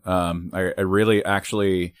fun. I really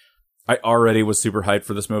actually, I already was super hyped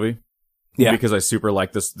for this movie. Yeah, because I super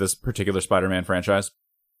like this particular Spider-Man franchise,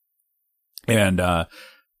 and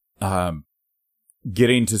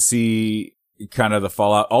getting to see kind of the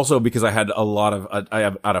fallout. Also, because I had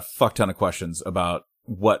a fuck ton of questions about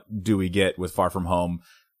what do we get with Far From Home,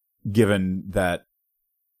 given that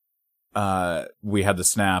we had the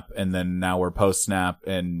snap and then now we're post snap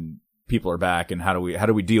and people are back, and how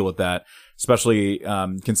do we deal with that? Especially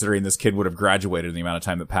considering this kid would have graduated in the amount of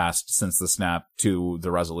time that passed since the snap to the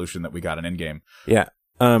resolution that we got in Endgame. Yeah.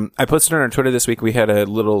 I posted on our Twitter this week. We had a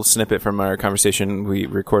little snippet from our conversation we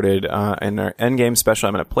recorded in our Endgame special.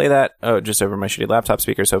 I'm going to play that just over my shitty laptop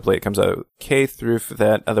speakers. Hopefully it comes out okay through for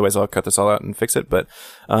that. Otherwise, I'll cut this all out and fix it. But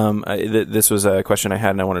this was a question I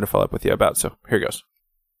had, and I wanted to follow up with you about. So here goes.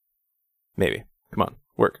 Maybe. Come on.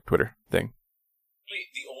 Work. Twitter thing.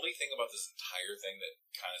 The only thing about this entire thing that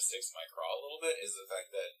kind of sticks in my craw a little bit is the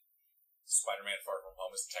fact that Spider-Man Far From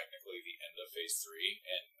Home is technically the end of Phase 3,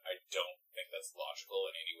 and I don't think that's logical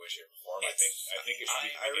in any way, shape, or form. I think it should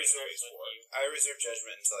be the beginning of Phase 4. I reserve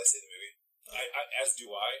judgment until I see the movie. As do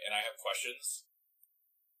I, and I have questions.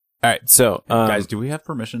 All right, so guys, do we have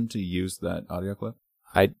permission to use that audio clip?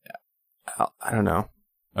 I don't know.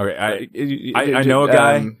 Okay, I know a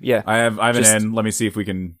guy. Yeah, I have an N. Let me see if we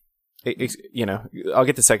can. I'll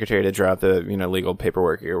get the secretary to draw out the legal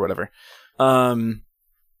paperwork or whatever.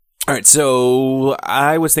 All right, so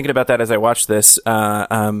I was thinking about that as I watched this,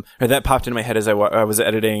 or that popped into my head as I was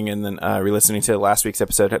editing and then re-listening to last week's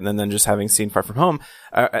episode, and then just having seen Far From Home,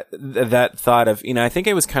 that thought of, I think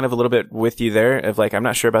I was kind of a little bit with you there, of like, I'm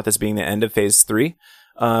not sure about this being the end of Phase 3,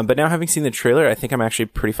 but now having seen the trailer, I think I'm actually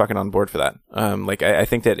pretty fucking on board for that. I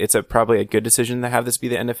think that it's probably a good decision to have this be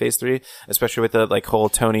the end of Phase 3, especially with the whole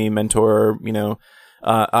Tony mentor,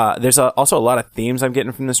 there's also a lot of themes I'm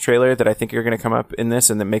getting from this trailer that I think are going to come up in this,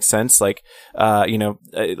 and that makes sense. A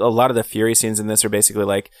lot of the Fury scenes in this are basically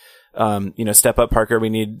like, step up, Parker. We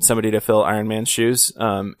need somebody to fill Iron Man's shoes.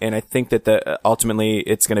 And I think that ultimately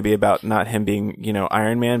it's going to be about not him being,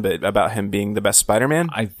 Iron Man, but about him being the best Spider-Man.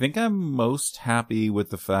 I think I'm most happy with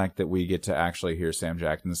the fact that we get to actually hear Sam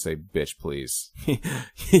Jackson say, "Bitch, please."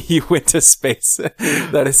 He went to space.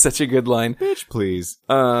 That is such a good line. Bitch, please.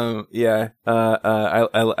 Yeah.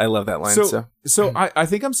 I love that line. So I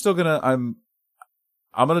think I'm still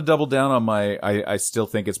I'm going to double down on I still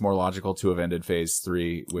think it's more logical to have ended Phase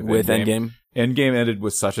 3 with Endgame. Endgame ended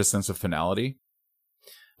with such a sense of finality.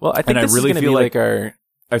 Well, I think this is going to be like our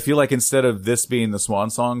I feel like instead of this being the swan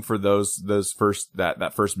song for those first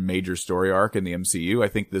that first major story arc in the MCU, I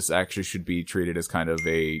think this actually should be treated as kind of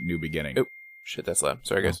a new beginning. Oh, shit, that's loud.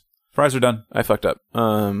 Sorry, guys. Fries are done. I fucked up.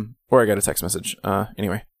 Or I got a text message.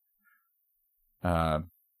 Anyway.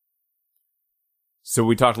 So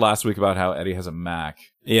we talked last week about how Eddie has a Mac.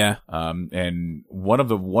 Yeah. And one of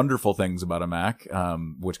the wonderful things about a Mac,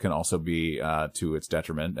 which can also be to its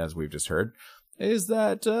detriment, as we've just heard, is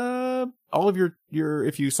that all of your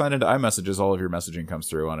if you sign into iMessages, all of your messaging comes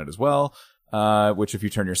through on it as well. Which, if you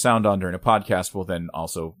turn your sound on during a podcast, will then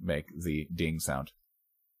also make the ding sound.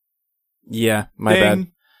 Yeah, my Ding. bad.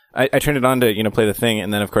 I turned it on to play the thing,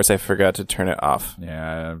 and then of course I forgot to turn it off.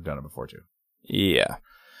 Yeah, I've done it before too. Yeah.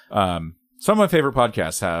 Some of my favorite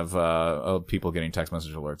podcasts have of people getting text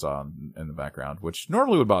message alerts on in the background, which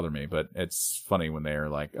normally would bother me, but it's funny when they're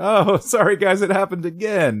like, "Oh, sorry guys, it happened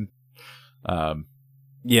again."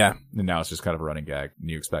 Yeah. And now it's just kind of a running gag, and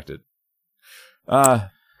you expect it.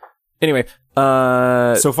 Anyway,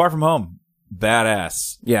 So Far From Home,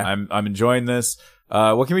 badass. Yeah. I'm enjoying this.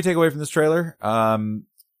 What can we take away from this trailer?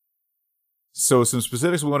 So some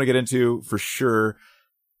specifics we want to get into for sure.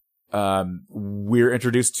 We're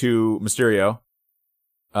introduced to Mysterio,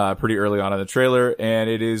 pretty early on in the trailer, and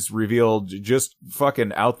it is revealed just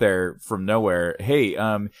fucking out there from nowhere. Hey,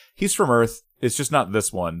 he's from Earth. It's just not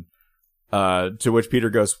this one. To which Peter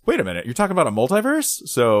goes, wait a minute, you're talking about a multiverse?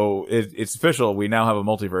 So it's official. We now have a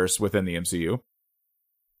multiverse within the MCU.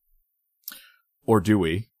 Or do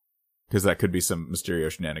we? Because that could be some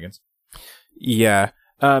Mysterio shenanigans. yeah.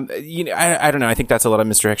 I don't know. I think that's a lot of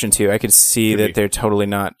misdirection too. I could see that they're totally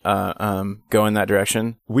not going that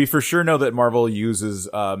direction. We for sure know that Marvel uses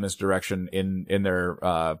misdirection in their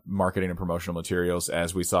marketing and promotional materials,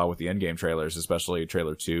 as we saw with the Endgame trailers, especially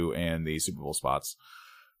trailer 2 and the Super Bowl spots.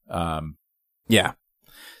 Yeah.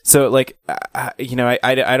 So like,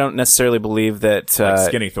 I don't necessarily believe that Like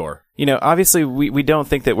Skinny Thor. Obviously we don't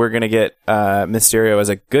think that we're gonna get Mysterio as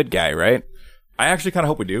a good guy, right? I actually kind of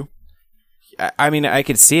hope we do. I mean, I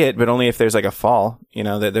could see it, but only if there's like a fall.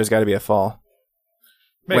 That there's got to be a fall.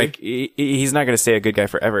 Maybe. Like he's not going to stay a good guy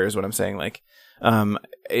forever, is what I'm saying. Like, are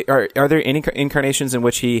there any incarnations in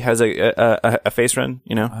which he has a face run?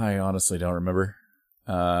 I honestly don't remember.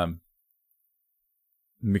 Because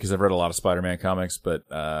I've read a lot of Spider-Man comics, but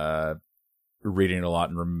reading a lot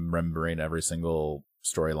and remembering every single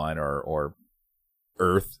storyline or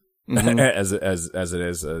Earth. Mm-hmm. as it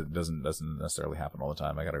is, doesn't necessarily happen all the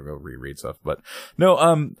time. I gotta go reread stuff, but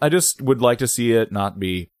no, I just would like to see it not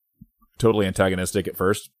be totally antagonistic at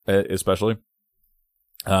first, especially.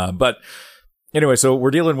 But anyway, so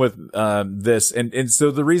we're dealing with this, and so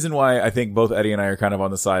the reason why I think both Eddie and I are kind of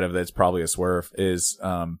on the side of it's probably a swerve is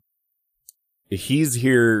he's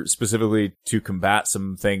here specifically to combat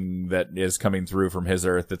something that is coming through from his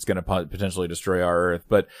Earth that's going to potentially destroy our Earth,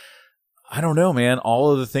 but I don't know, man. All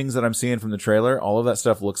of the things that I'm seeing from the trailer, all of that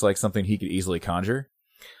stuff looks like something he could easily conjure.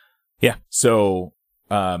 Yeah. So,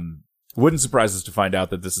 wouldn't surprise us to find out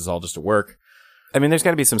that this is all just a work. I mean, there's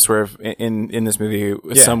got to be some swerve in this movie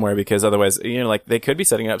somewhere, because otherwise, like they could be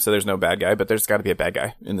setting it up so there's no bad guy, but there's got to be a bad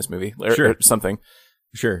guy in this movie or something.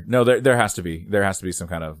 Sure. No, there has to be. There has to be some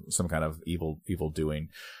kind of evil doing.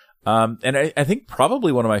 And I think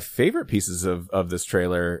probably one of my favorite pieces of this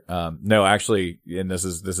trailer, no, actually, and this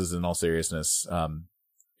is in all seriousness,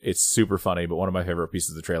 it's super funny, but one of my favorite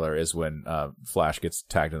pieces of the trailer is when, Flash gets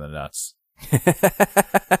tagged in the nuts.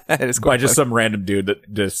 By just some random dude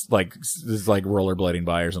that just like rollerblading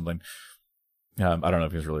by or something. I don't know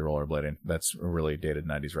if he was really rollerblading. That's a really dated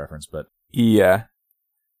 90s reference, but. Yeah.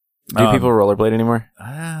 Do people rollerblade anymore?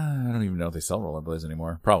 I don't even know if they sell rollerblades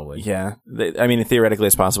anymore. Probably. Yeah. I mean, theoretically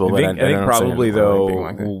it's possible, I think probably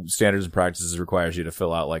though standards and practices requires you to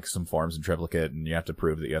fill out like some forms in triplicate, and you have to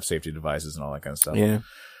prove that you have safety devices and all that kind of stuff. Yeah.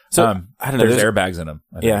 So I don't know. There's airbags in them.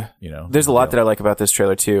 I think, there's a lot that I like about this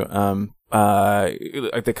trailer too.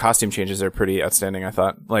 Like the costume changes are pretty outstanding. I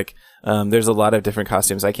thought there's a lot of different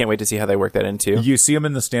costumes. I can't wait to see how they work that into. You see them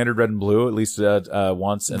in the standard red and blue at least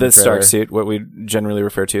once. In the Stark suit, what we generally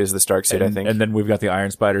refer to as the Stark suit, I think. And then we've got the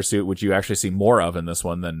Iron Spider suit, which you actually see more of in this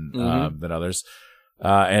one than others.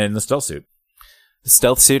 And the stealth suit. The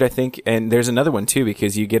stealth suit, I think, and there's another one too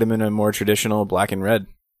because you get him in a more traditional black and red.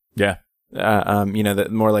 Yeah.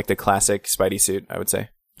 More like the classic Spidey suit, I would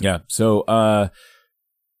say. Yeah. So,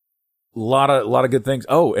 lot of good things.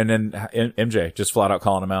 Oh, and then MJ just flat out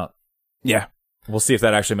calling him out. Yeah. We'll see if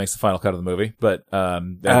that actually makes the final cut of the movie. But,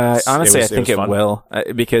 honestly, I think it will,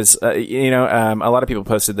 because, a lot of people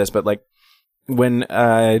posted this, but like when,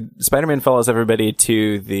 Spider-Man follows everybody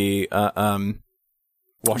to the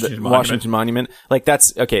Washington Monument. Like,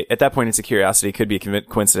 that's okay. At that point, it's a curiosity. Could be a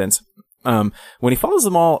coincidence. When he follows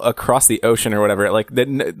them all across the ocean or whatever, like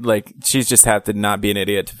she's just had to not be an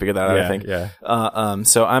idiot to figure that out. I think. Yeah.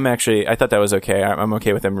 So I thought that was okay. I'm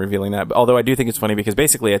okay with them revealing that. But although I do think it's funny because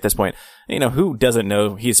basically at this point, who doesn't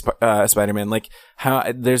know he's Spider-Man? Like, how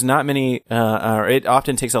there's not many. It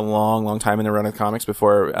often takes a long, long time in the run of comics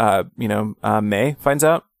before May finds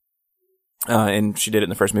out. And she did it in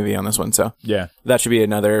the first movie on this one, so yeah, that should be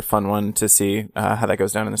another fun one to see how that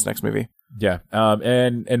goes down in this next movie. Yeah,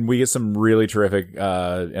 and we get some really terrific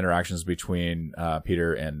interactions between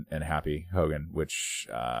Peter and Happy Hogan, which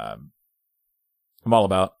I'm all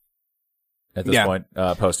about at this point.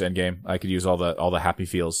 Post Endgame, I could use all the happy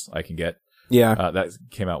feels I can get. Yeah, that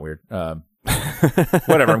came out weird.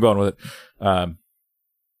 Whatever, I'm going with it.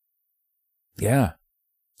 Yeah,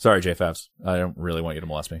 sorry, JFabs. I don't really want you to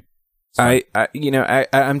molest me. I'm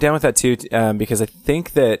down with that too, because I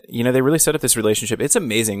think that, they really set up this relationship. It's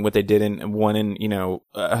amazing what they did in 2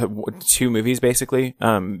 movies, basically.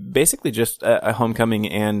 Basically just a Homecoming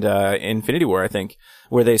and Infinity War, I think,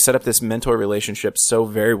 where they set up this mentor relationship so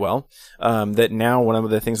very well, that now one of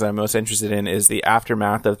the things that I'm most interested in is the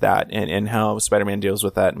aftermath of that and how Spider-Man deals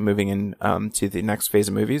with that moving in, to the next phase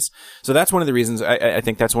of movies. So that's one of the reasons, I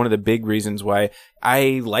think that's one of the big reasons why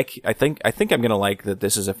I think I'm gonna like that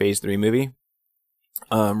this is a Phase 3 movie,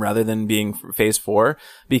 rather than being Phase 4,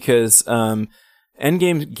 because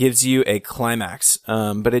Endgame gives you a climax,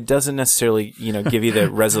 but it doesn't necessarily, give you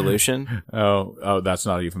the resolution. Oh, that's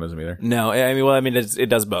not a euphemism either. No, it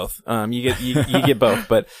does both. You get both,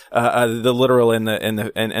 but the literal and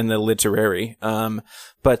the literary. I'm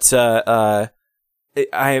excited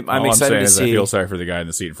to see. I feel sorry for the guy in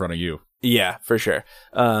the seat in front of you. Yeah, for sure.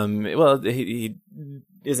 Well, he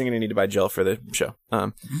isn't going to need to buy gel for the show.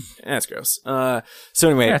 That's gross. So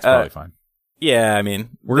anyway, that's probably fine. Yeah, I mean,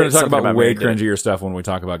 we're going to talk about way cringier stuff when we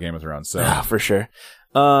talk about Game of Thrones. So for sure.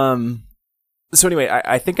 So anyway,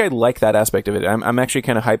 I think I like that aspect of it. I'm actually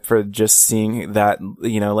kind of hyped for just seeing that,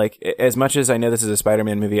 like, as much as I know this is a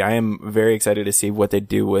Spider-Man movie, I am very excited to see what they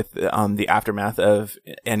do with the aftermath of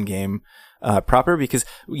Endgame proper, because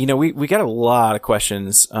we got a lot of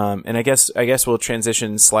questions, and I guess we'll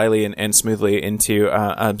transition slyly and smoothly into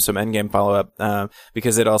some Endgame follow up,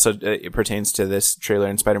 because it also pertains to this trailer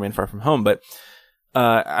and Spider-Man Far From Home. But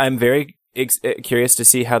I'm very curious to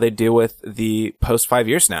see how they deal with the post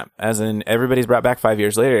 5-year snap, as in everybody's brought back 5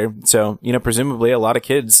 years later. So presumably a lot of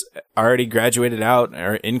kids already graduated out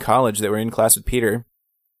or in college that were in class with Peter.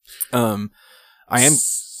 I am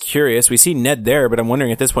curious. We see Ned there, but I'm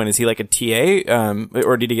wondering at this point, is he like a TA,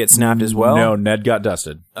 or did he get snapped as well? No, Ned got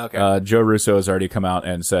dusted. Okay. Joe Russo has already come out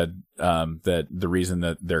and said that the reason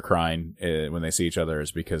that they're crying when they see each other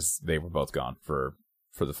is because they were both gone for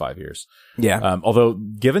the 5 years. Yeah. Although,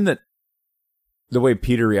 given that the way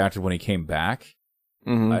Peter reacted when he came back,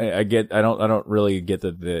 mm-hmm. I don't really get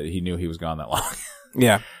that he knew he was gone that long.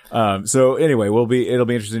 Yeah. So anyway, it'll be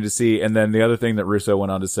interesting to see. And then the other thing that Russo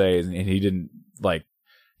went on to say, and he didn't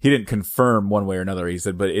confirm one way or another. He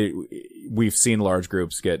said, but we've seen large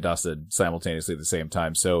groups get dusted simultaneously at the same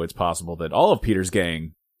time, so it's possible that all of Peter's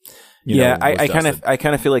gang. I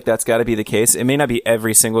kind of feel like that's got to be the case. It may not be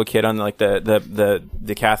every single kid on like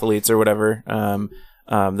the cathletes or whatever.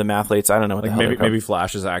 The mathletes. I don't know what the hell they're called. Maybe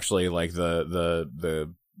Flash is actually like the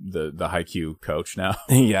Haikyuu coach now.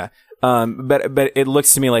 Yeah. But it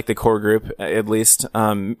looks to me like the core group, at least,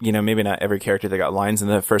 maybe not every character that got lines in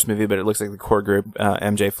the first movie, but it looks like the core group,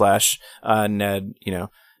 MJ, Flash, Ned,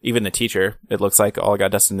 even the teacher, it looks like all got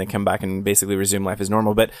dusted and they come back and basically resume life as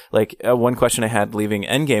normal. But like, one question I had leaving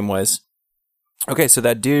Endgame was, okay, so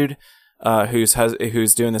that dude,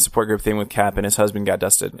 who's doing the support group thing with Cap, and his husband got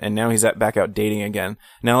dusted, and now he's back out dating again.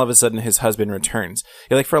 Now all of a sudden his husband returns.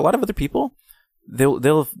 You're like, for a lot of other people, they'll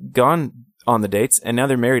have gone on the dates and now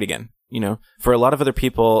they're married again. For a lot of other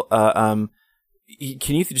people, can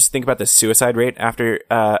you just think about the suicide rate after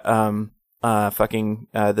the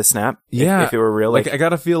snap? Yeah, if it were real, like I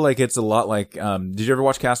gotta feel like it's a lot like. Did you ever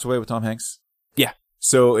watch Castaway with Tom Hanks? Yeah.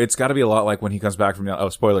 So it's got to be a lot like when he comes back from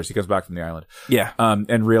spoilers. He comes back from the island. Yeah.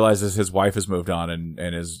 And realizes his wife has moved on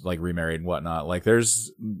and is like remarried and whatnot. Like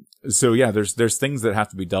there's things that have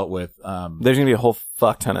to be dealt with. There's gonna be a whole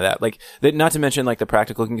fuck ton of that. Like not to mention like the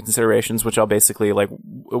practical considerations, which I'll basically like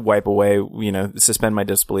wipe away, suspend my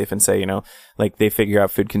disbelief and say, like they figure out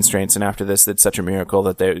food constraints, and after this, it's such a miracle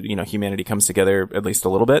that humanity comes together at least a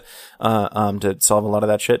little bit, to solve a lot of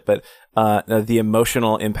that shit. But the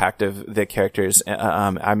emotional impact of the characters,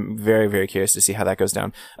 I'm very, very curious to see how that goes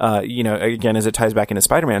down. Again, as it ties back into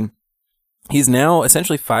Spider-Man, he's now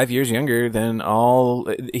essentially 5 years younger than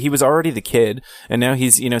he was already the kid, and now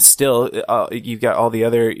he's, still, you've got all the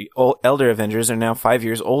other elder Avengers are now 5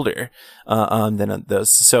 years older, than those.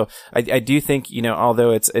 So I do think,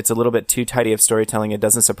 although it's a little bit too tidy of storytelling, it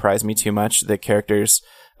doesn't surprise me too much. The characters,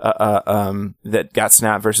 that got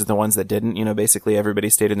snapped versus the ones that didn't, basically everybody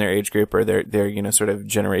stayed in their age group or their, sort of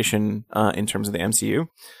generation, in terms of the MCU.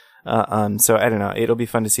 So I don't know. It'll be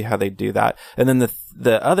fun to see how they do that. And then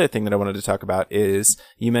the other thing that I wanted to talk about is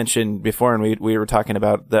you mentioned before, and we were talking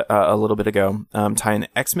about a little bit ago, tying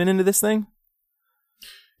X-Men into this thing.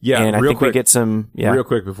 Yeah. And I think we get some, real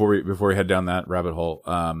quick before we head down that rabbit hole.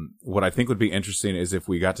 What I think would be interesting is if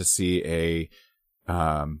we got to see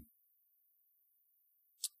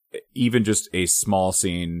even just a small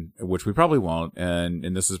scene, which we probably won't,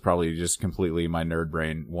 and this is probably just completely my nerd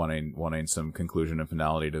brain wanting some conclusion and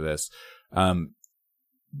finality to this.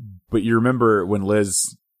 But you remember when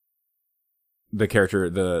Liz character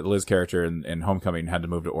in Homecoming had to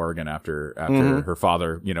move to Oregon after her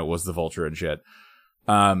father, was the Vulture and shit.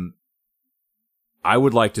 I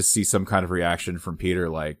would like to see some kind of reaction from Peter,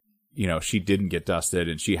 like, she didn't get dusted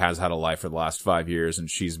and she has had a life for the last 5 years and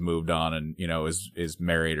she's moved on and, is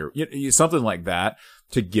married or something like that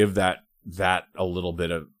to give that a little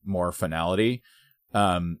bit of more finality,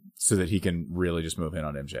 so that he can really just move in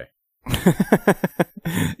on MJ.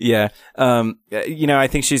 Yeah. I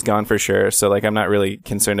think she's gone for sure. So I'm not really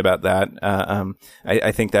concerned about that.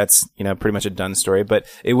 I think that's, pretty much a done story, but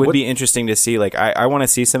it would be interesting to see, I want to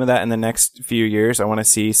see some of that in the next few years. I want to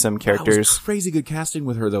see some characters. That was crazy good casting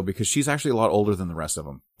with her though, because she's actually a lot older than the rest of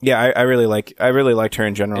them. Yeah. I really liked her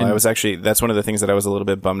in general. That's one of the things that I was a little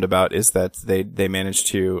bit bummed about is that they managed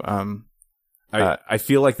to, I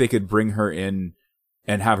feel like they could bring her in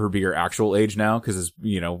and have her be her actual age now, because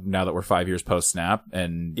now that we're 5 years post snap,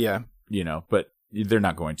 and but they're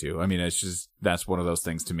not going to. I mean, it's just that's one of those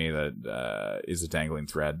things to me that is a dangling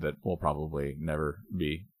thread that will probably never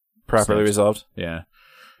be properly resolved. Yeah.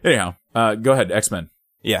 Anyhow, go ahead, X-Men.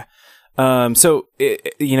 Yeah. So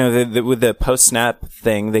with the post snap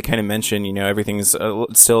thing, they kind of mention, everything's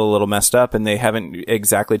still a little messed up, and they haven't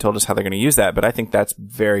exactly told us how they're going to use that. But I think that's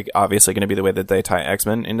very obviously going to be the way that they tie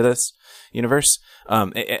X-Men into this universe.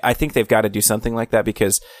 I think they've got to do something like that,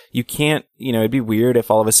 because you can't, it'd be weird if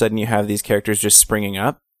all of a sudden you have these characters just springing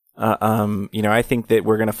up. I think that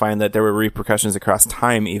we're going to find that there were repercussions across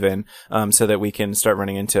time even, so that we can start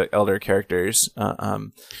running into elder characters.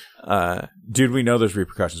 Dude, we know there's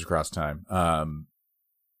repercussions across time.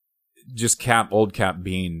 Just old Cap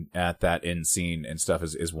being at that end scene and stuff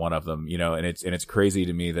is one of them, and it's crazy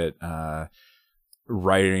to me that,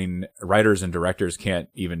 writers and directors can't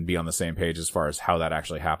even be on the same page as far as how that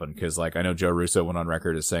actually happened. Cause I know Joe Russo went on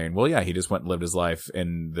record as saying, well, yeah, he just went and lived his life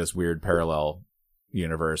in this weird parallel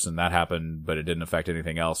universe and that happened, but it didn't affect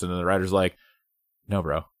anything else. And then the writer's like, no,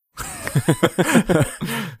 bro.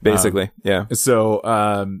 Basically. Yeah.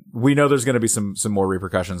 So, we know there's going to be some more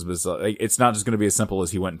repercussions, but it's not just going to be as simple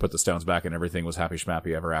as he went and put the stones back and everything was happy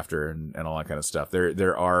schmappy ever after and all that kind of stuff.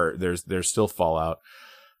 There's still fallout.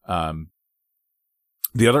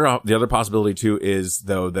 The other possibility too is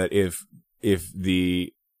though that if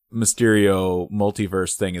the Mysterio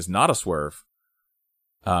multiverse thing is not a swerve,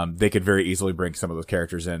 they could very easily bring some of those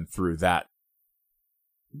characters in through that,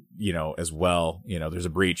 as well. There's a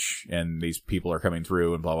breach and these people are coming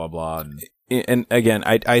through and blah, blah, blah. And again,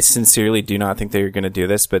 I sincerely do not think they're going to do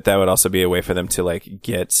this, but that would also be a way for them to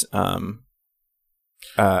get,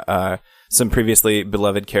 some previously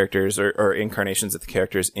beloved characters or incarnations of the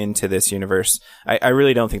characters into this universe. I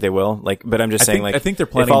really don't think they will. But I'm just saying, I think they're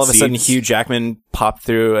planting if all of a sudden seeds. Hugh Jackman popped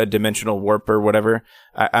through a dimensional warp or whatever,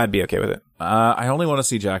 I'd be okay with it. I only want to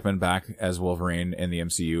see Jackman back as Wolverine in the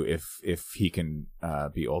MCU if he can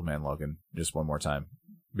be Old Man Logan just one more time,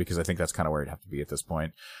 because I think that's kind of where he'd have to be at this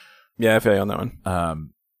point. Yeah, I feel you on that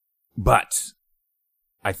one. But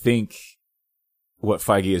I think what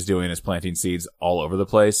Feige is doing is planting seeds all over the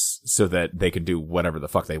place so that they can do whatever the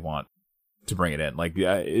fuck they want to bring it in.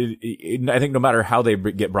 I think no matter how they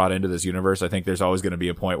get brought into this universe, I think there's always going to be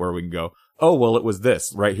a point where we can go, oh, well, it was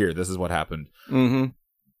this right here. This is what happened. Mm-hmm.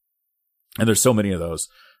 And there's so many of those.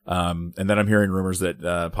 And then I'm hearing rumors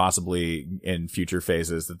that possibly in future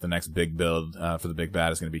phases that the next big build for the big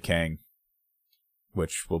bad is going to be Kang,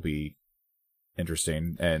 which will be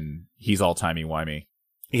interesting. And he's all timey-wimey.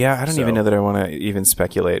 Yeah, I don't even know that I want to even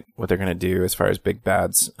speculate what they're going to do as far as big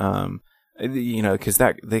bads. Because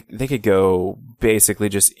they could go basically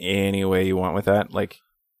just any way you want with that.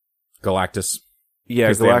 Galactus.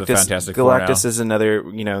 Yeah, Galactus. Fantastic Galactus is another.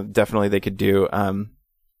 Definitely they could do.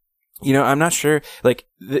 I'm not sure. Like,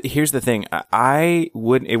 here's the thing. It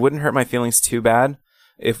wouldn't hurt my feelings too bad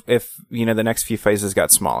if the next few phases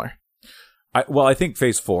got smaller. I think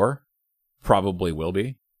phase 4 probably will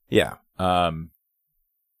be. Yeah. And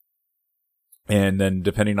then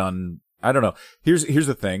depending on, I don't know. Here's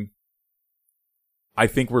the thing. I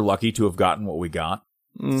think we're lucky to have gotten what we got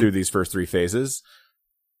through these first 3 phases.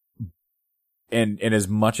 And as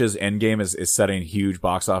much as Endgame is setting huge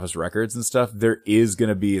box office records and stuff, there is going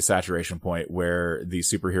to be a saturation point where the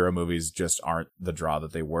superhero movies just aren't the draw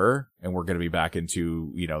that they were, and we're going to be back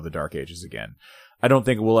into, the dark ages again. I don't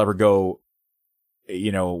think we'll ever go,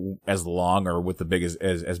 as long or with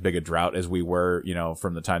as big a drought as we were,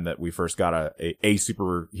 from the time that we first got a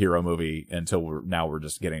superhero movie until we're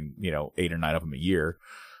just getting, 8 or 9 of them a year.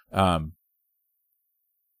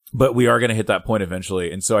 But we are going to hit that point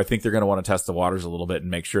eventually. And so I think they're going to want to test the waters a little bit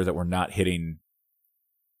and make sure that we're not hitting,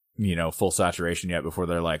 full saturation yet before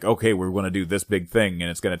they're like, okay, we're going to do this big thing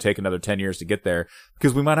and it's going to take another 10 years to get there,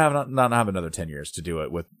 because we might not have another 10 years to do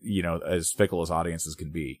it with, as fickle as audiences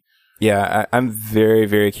can be. Yeah, I'm very,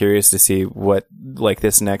 very curious to see what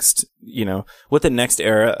this next, what the next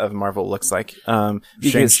era of Marvel looks like.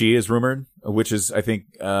 Shang-Chi is rumored, which is, I think,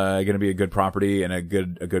 going to be a good property and a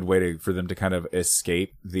good way for them to kind of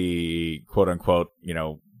escape the quote unquote,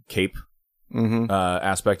 cape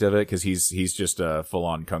aspect of it, because he's just a full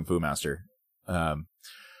on kung fu master. I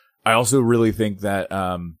also really think that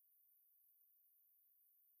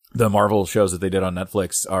the Marvel shows that they did on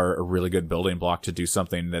Netflix are a really good building block to do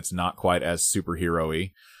something that's not quite as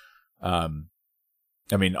superhero-y.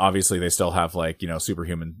 I mean, obviously they still have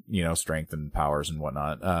superhuman, strength and powers and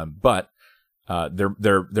whatnot. But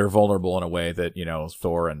they're vulnerable in a way that,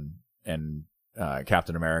 Thor and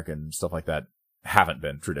Captain America and stuff like that haven't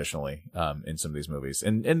been traditionally, in some of these movies.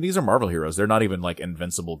 And these are Marvel heroes. They're not even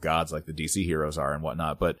invincible gods like the DC heroes are and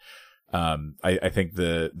whatnot, but I think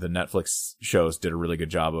the Netflix shows did a really good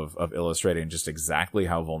job of illustrating just exactly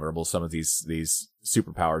how vulnerable some of these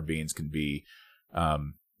superpowered beings can be,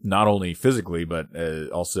 not only physically, but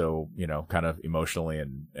also, kind of emotionally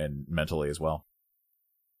and mentally as well.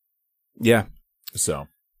 Yeah. So.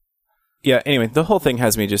 Yeah. Anyway, the whole thing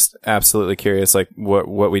has me just absolutely curious,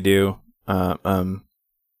 what we do, for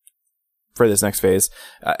this next phase.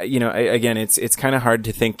 Again, it's kind of hard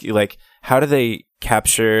to think, how do they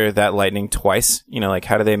capture that lightning twice?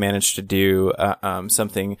 How do they manage to do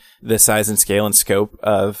something the size and scale and scope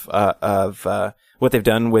of what they've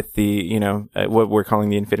done with the what we're calling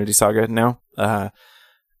the Infinity Saga now? I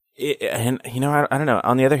don't know.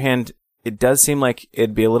 On the other hand, it does seem like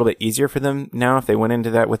it'd be a little bit easier for them now if they went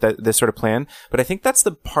into that with this sort of plan. But I think that's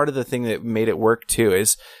the part of the thing that made it work too,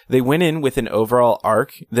 is they went in with an overall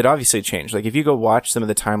arc that obviously changed. If you go watch some of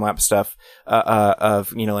the time-lapse stuff,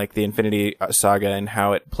 of, the Infinity Saga and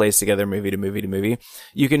how it plays together movie to movie to movie,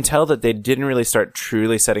 you can tell that they didn't really start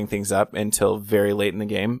truly setting things up until very late in the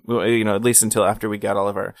game. At least until after we got all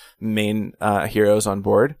of our main, heroes on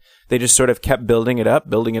board. They just sort of kept building it up,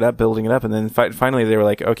 and then finally they were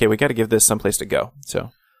like, okay, we got to give this someplace to go.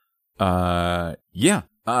 So, yeah.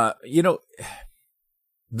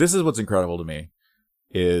 This is what's incredible to me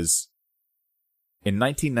is in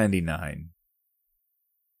 1999,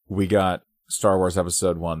 we got Star Wars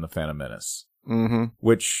Episode 1, The Phantom Menace,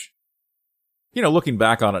 which, looking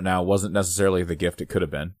back on it now, wasn't necessarily the gift it could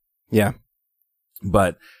have been. Yeah.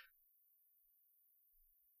 But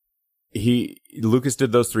Lucas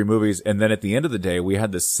did those 3 movies, and then at the end of the day, we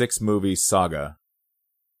had this 6-movie saga.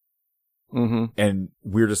 And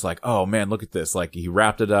we were just like, oh man, look at this. He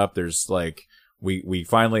wrapped it up. There's we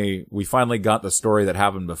finally got the story that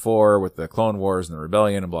happened before with the Clone Wars and the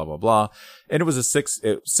Rebellion and blah, blah, blah. And it was a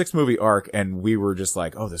 6-movie arc, and we were just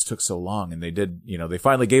like, oh, this took so long. And they did, they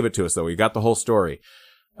finally gave it to us though. We got the whole story.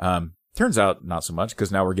 Turns out not so much,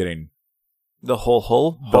 because now we're getting the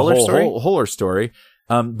whole story.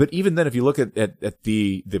 But even then, if you look at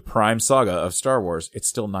the Prime Saga of Star Wars, it's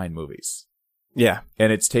still 9 movies. Yeah.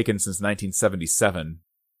 And it's taken since 1977.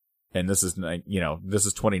 And this is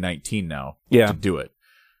 2019 now. Yeah. To do it.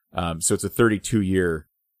 So it's a 42-year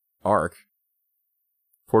arc.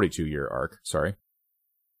 42-year arc. Sorry.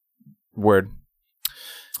 Word.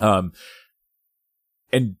 And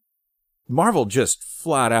Marvel just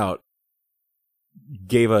flat out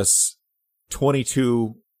gave us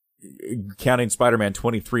 22, counting Spider-Man,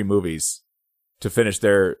 23 movies to finish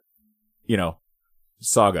their,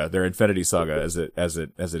 saga, their Infinity Saga as it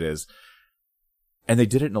is. And they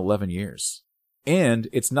did it in 11 years. And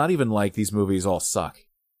it's not even like these movies all suck.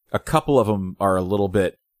 A couple of them are a little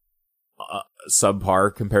bit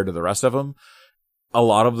subpar compared to the rest of them. A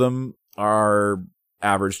lot of them are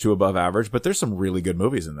average to above average, but there's some really good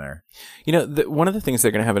movies in there. You know, one of the things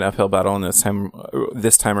they're going to have an uphill battle in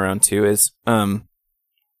this time around too is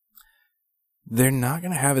they're not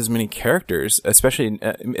going to have as many characters, especially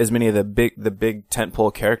as many of the big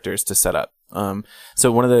tentpole characters to set up.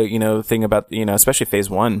 So one of the, thing about, especially phase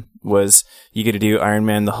 1 was you get to do Iron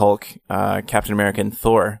Man, the Hulk, Captain America, and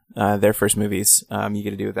Thor, their first movies. You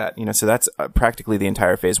get to do that, so that's practically the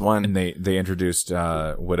entire phase 1. And they introduced,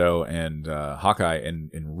 Widow and, Hawkeye in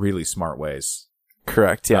really smart ways.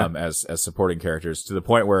 Correct. Yeah. As supporting characters to the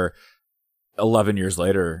point where 11 years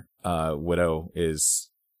later, Widow is,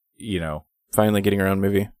 finally getting her own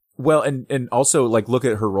movie. Well, and also like look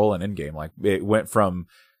at her role in Endgame. Like it went from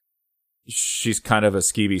she's kind of a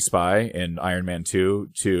skeevy spy in Iron Man 2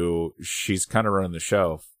 to she's kind of running the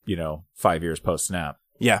show, 5 years post snap.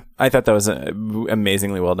 Yeah, I thought that was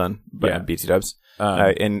amazingly well done by BT Dubs,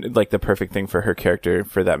 and like the perfect thing for her character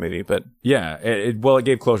for that movie. But yeah, it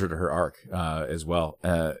gave closure to her arc as well.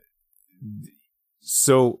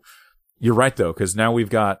 So you're right though, because now we've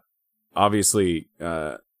got obviously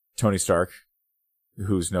Tony Stark,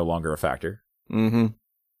 who's no longer a factor. Mm-hmm.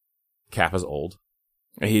 Cap is old.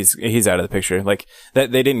 He's out of the picture. Like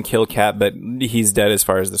that, they didn't kill Cap, but he's dead as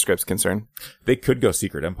far as the script's concerned. They could go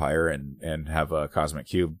Secret Empire and have a Cosmic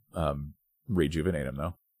Cube rejuvenate him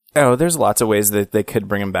though. Oh, there's lots of ways that they could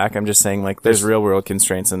bring him back. I'm just saying, like, there's real world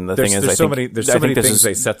constraints, and the thing is, there's so many things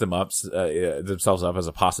they set themselves up as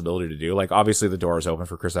a possibility to do. Like, obviously, the door is open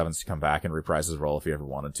for Chris Evans to come back and reprise his role if he ever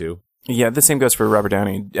wanted to. Yeah, the same goes for Robert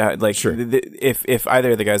Downey. Sure. If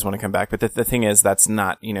either of the guys want to come back, but the thing is, that's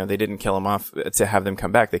not, they didn't kill him off to have them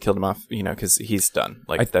come back. They killed him off, because he's done.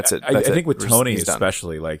 Like, that's it. I think with Tony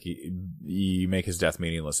especially, like, you make his death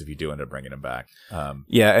meaningless if you do end up bringing him back.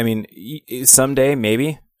 Yeah, I mean, someday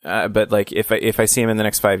maybe. But like if I see him in the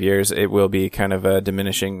next 5 years, it will be kind of a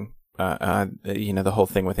diminishing, the whole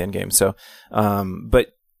thing with Endgame. So, but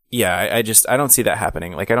yeah, I don't see that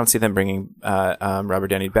happening. Like I don't see them bringing, Robert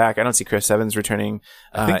Downey back. I don't see Chris Evans returning.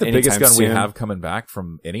 I think the biggest gun soon. we have coming back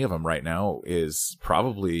from any of them right now is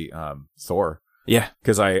probably, Thor. Yeah.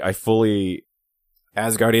 Cause I fully,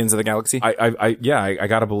 as Guardians of the Galaxy. I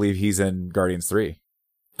gotta believe he's in Guardians 3.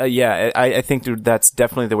 Yeah, I think that's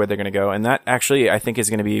definitely the way they're going to go. And that actually, I think is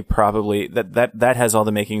going to be probably that has all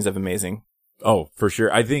the makings of amazing. Oh, for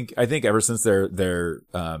sure. I think ever since their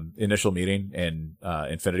initial meeting in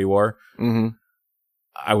Infinity War, mm-hmm.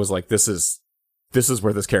 I was like, this is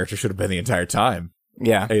where this character should have been the entire time.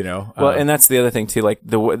 Yeah. Well, and that's the other thing too. Like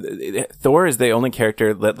Thor is the only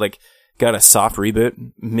character that like got a soft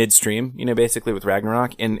reboot midstream, basically with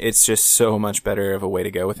Ragnarok. And it's just so much better of a way to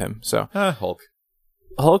go with him. So Hulk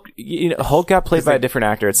got played by a different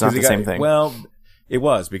actor. It's not the same thing. Well, it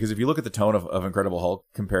was, because if you look at the tone of Incredible Hulk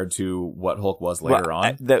compared to what Hulk was later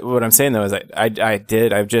on. What I'm saying though is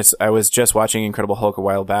I was just watching Incredible Hulk a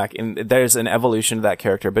while back, and there's an evolution to that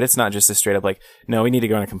character, but it's not just a straight up like, no, we need to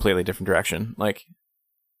go in a completely different direction. Like,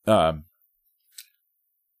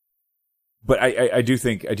 but I do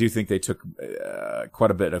think they took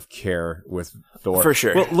quite a bit of care with Thor. For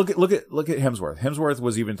sure. Well, look at Hemsworth. Hemsworth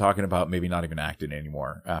was even talking about maybe not even acting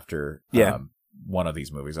anymore after one of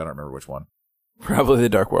these movies. I don't remember which one. Probably The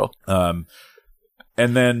Dark World. And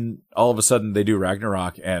then all of a sudden they do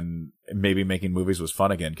Ragnarok, and maybe making movies was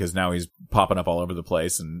fun again because now he's popping up all over the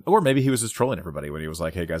place, or maybe he was just trolling everybody when he was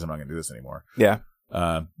like, "Hey guys, I'm not going to do this anymore." Yeah.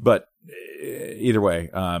 But either way,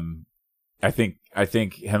 I think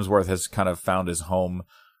Hemsworth has kind of found his home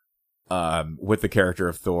with the character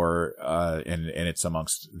of Thor, and it's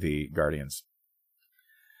amongst the Guardians.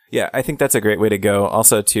 Yeah, I think that's a great way to go.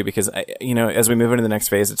 Also, too, because as we move into the next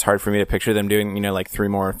phase, it's hard for me to picture them doing like 3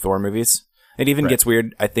 more Thor movies. It even gets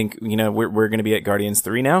weird. I think we're going to be at Guardians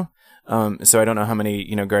 3 now. So I don't know how many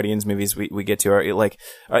Guardians movies we get to.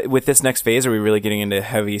 With this next phase, are we really getting into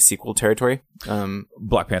heavy sequel territory?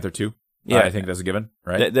 Black Panther 2. Yeah, I think that's a given,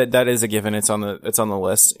 right? That is a given. It's on the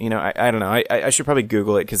list. I don't know. I should probably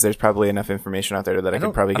Google it because there's probably enough information out there that I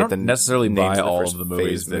could probably get the necessarily names buy of the all first of the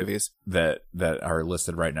movies that are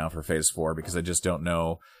listed right now for Phase 4 because I just don't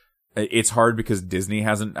know. It's hard because Disney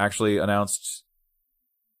hasn't actually announced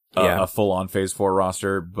a full-on Phase 4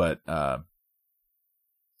 roster, but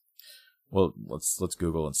well, let's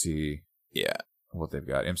Google and see what they've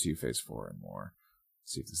got. MCU Phase 4 and more.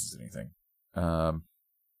 Let's see if this is anything.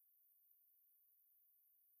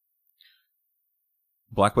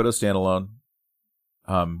 Black Widow standalone,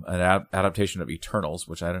 an adaptation of Eternals,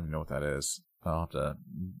 which I don't even know what that is. I'll have to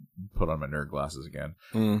put on my nerd glasses again.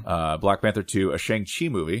 Black Panther 2, a Shang-Chi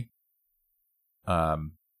movie,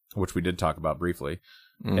 which we did talk about briefly,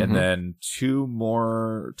 and then 2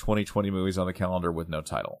 more 2020 movies on the calendar with no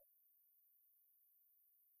title.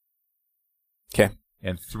 Okay.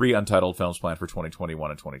 And 3 untitled films planned for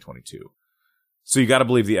 2021 and 2022. So you got to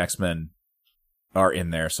believe the X-Men are in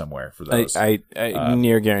there somewhere for those. I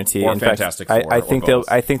near guarantee. Or in Fantastic fact, Four, I or think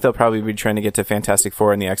both. I think they'll probably be trying to get to Fantastic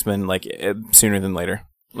Four and the X-Men like sooner than later.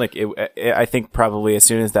 Like I think probably as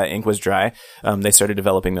soon as that ink was dry, they started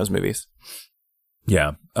developing those movies.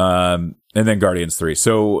 Yeah. And then Guardians 3.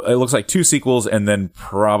 So it looks like 2 sequels and then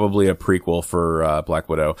probably a prequel for Black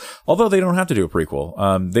Widow. Although they don't have to do a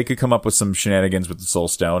prequel. They could come up with some shenanigans with the Soul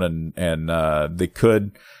Stone and they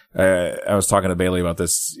could. I was talking to Bailey about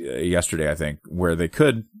this yesterday, I think, where they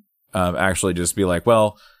could actually just be like,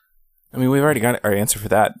 well, I mean, we've already got our answer for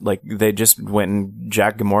that. Like they just went and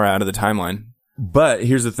jacked Gamora out of the timeline. but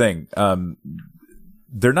here's the thing.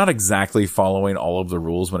 They're not exactly following all of the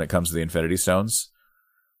rules when it comes to the Infinity Stones.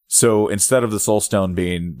 So instead of the Soul Stone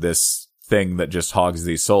being this thing that just hogs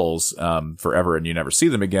these souls forever and you never see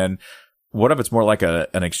them again, what if it's more like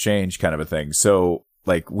an exchange kind of a thing? So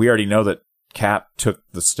like we already know that Cap took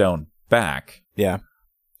the stone back, Yeah.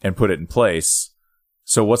 and put it in place.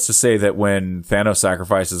 So what's to say that when Thanos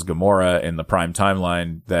sacrifices Gamora in the Prime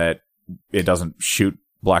timeline that it doesn't shoot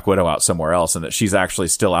Black Widow out somewhere else and that she's actually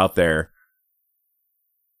still out there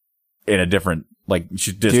in a different, like,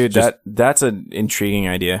 she just, Dude, that's an intriguing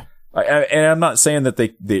idea. and I'm not saying that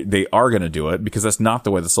they are going to do it because that's not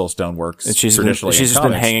the way the Soul Stone works. And she's traditionally in just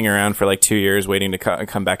been comics. hanging around for like 2 years waiting to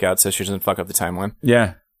come back out so she doesn't fuck up the timeline.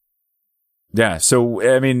 Yeah. Yeah. So,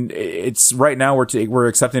 I mean, it's right now we're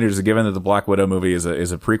accepting it as a given that the Black Widow movie is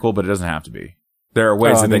a prequel, but it doesn't have to be. There are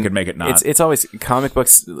ways that they could make it not. It's always comic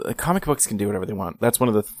books. Comic books can do whatever they want. That's one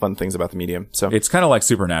of the fun things about the medium. So It's kind of like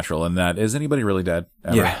Supernatural in that is anybody really dead?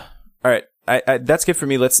 Ever? yeah. All right. I that's good for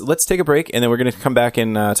me. Let's take a break and then we're gonna come back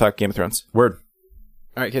and talk Game of Thrones. Word.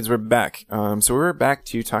 All right, kids, we're back. So we're back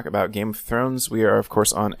to talk about Game of Thrones. We are, of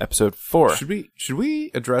course, on episode 4. Should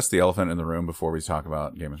we address the elephant in the room before we talk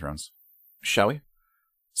about Game of Thrones? Shall we?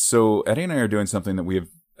 So Eddie and I are doing something that we have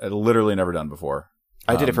literally never done before.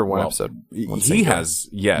 I did it for one episode. One He single. has,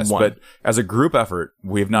 yes, One. but as a group effort,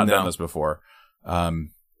 we have not No. done this before.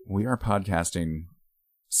 We are podcasting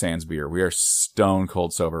sans beer. We are stone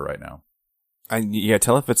cold sober right now.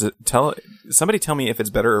 Somebody tell me if it's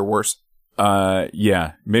better or worse.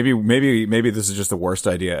 Yeah, maybe this is just the worst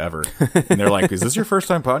idea ever. And they're like, "Is this your first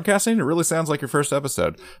time podcasting? It really sounds like your first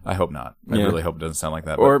episode." I hope not. I Yeah. really hope it doesn't sound like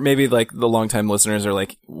that. Or maybe like the longtime listeners are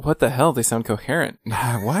like, "What the hell? They sound coherent."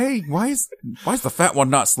 But why is the fat one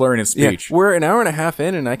not slurring his speech? Yeah, we're an hour and a half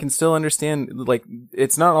in, and I can still understand. Like,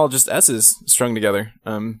 it's not all just S's strung together.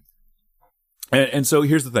 And so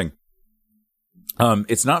here's the thing.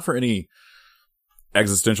 It's not for any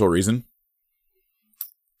existential reason.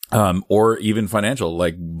 Or even financial,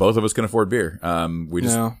 like both of us can afford beer. I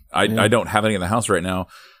don't have any in the house right now.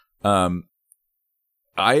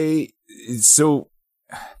 So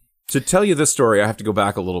to tell you this story, I have to go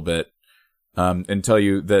back a little bit, and tell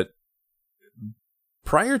you that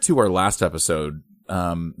prior to our last episode,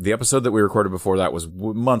 the episode that we recorded before that was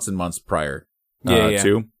months and months prior,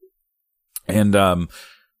 to. And,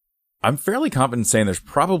 I'm fairly confident saying there's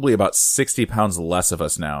probably about 60 pounds less of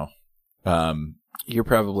us now. You're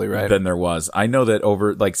probably right. Than there was. I know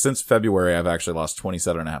that since February, I've actually lost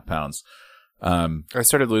 27.5 pounds. I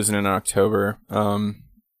started losing in October.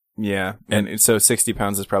 Yeah. And so 60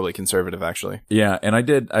 pounds is probably conservative, actually. Yeah. And I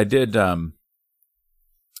did,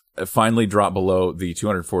 finally drop below the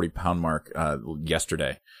 240 pound mark,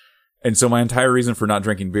 yesterday. And so my entire reason for not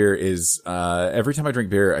drinking beer is, every time I drink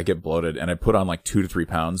beer, I get bloated and I put on like 2 to 3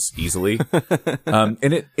 pounds easily.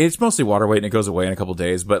 And it's mostly water weight and it goes away in a couple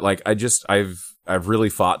days, but like I've really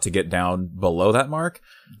fought to get down below that mark.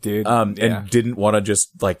 Dude. And didn't want to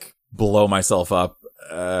just like blow myself up,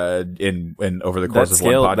 in over the course of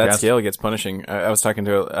one podcast. That scale gets punishing. I was talking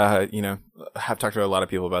to, have talked to a lot of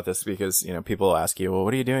people about this because, people ask you, well,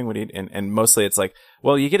 what are you doing? And mostly it's like,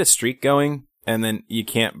 well, you get a streak going and then you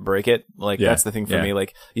can't break it. Like, that's the thing for me.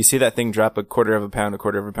 Like, you see that thing drop a quarter of a pound, a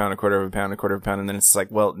quarter of a pound, a quarter of a pound, a quarter of a pound, and then it's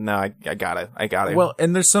like, well, no, I got it. Well,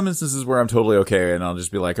 and there's some instances where I'm totally okay, and I'll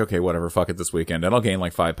just be like, okay, whatever, fuck it this weekend, and I'll gain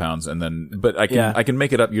like 5 pounds, and then, but I can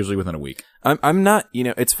make it up usually within a week. I'm not,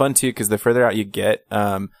 it's fun too, because the further out you get,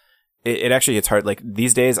 it actually gets hard. Like,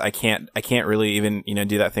 these days, I can't really even,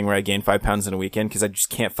 do that thing where I gain 5 pounds in a weekend, because I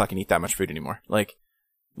just can't fucking eat that much food anymore.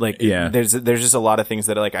 There's just a lot of things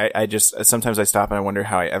that like I just sometimes I stop and I wonder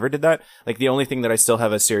how I ever did that. Like, the only thing that I still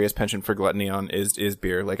have a serious penchant for gluttony on is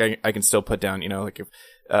beer. Like, I can still put down like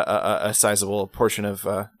a sizable portion of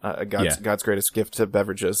God's greatest gift to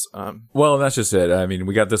beverages. Well, that's just it. I mean,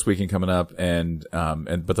 we got this weekend coming up, and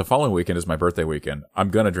but the following weekend is my birthday weekend. I'm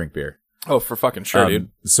gonna drink beer. Oh, for fucking sure, dude.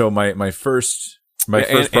 So my first My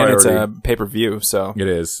first and it's priority. a pay-per-view, so It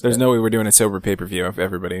is. there's no way we're doing a sober pay-per-view of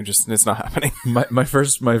everybody. It's not happening. My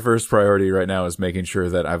first priority right now is making sure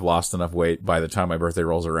that I've lost enough weight by the time my birthday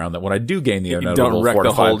rolls around that when I do gain the inevitable wreck 4 to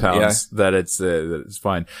the 5 whole- pounds, that it's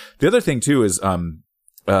fine. The other thing too is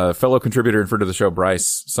fellow contributor and friend of the show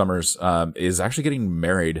Bryce Summers is actually getting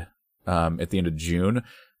married at the end of June,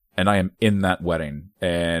 and I am in that wedding.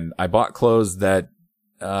 And I bought clothes that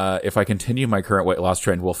if I continue my current weight loss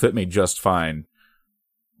trend will fit me just fine.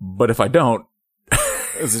 But if I don't,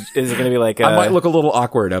 Is it going to be like I might look a little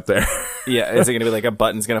awkward up there. Yeah, is it going to be like a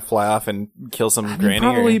button's going to fly off and kill some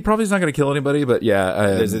granny? Probably it's not going to kill anybody, but yeah.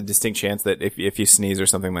 There's a distinct chance that if you sneeze or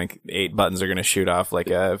something, like 8 buttons are going to shoot off like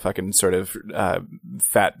a fucking sort of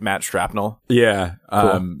fat Matt shrapnel. Yeah.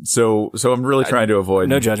 Cool. So I'm really trying to avoid.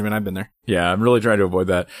 No judgment. I've been there. Yeah, I'm really trying to avoid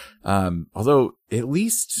that. Although at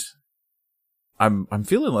least I'm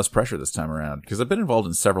feeling less pressure this time around because I've been involved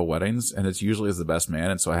in several weddings and it's usually as the best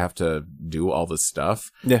man, and so I have to do all this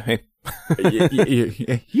stuff. Yeah. Hey.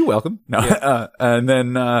 You're welcome. No. Yeah. And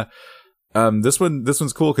then this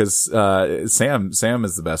one's cool because Sam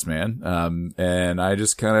is the best man. And I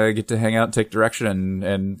just kind of get to hang out and take direction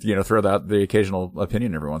and throw out the occasional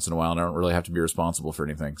opinion every once in a while, and I don't really have to be responsible for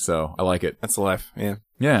anything. So I like it. That's the life. Yeah.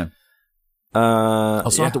 Yeah.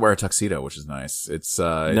 Also yeah. have to wear a tuxedo, which is nice. It's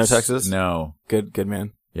no tuxes? No. Good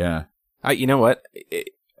man. Yeah. You know what?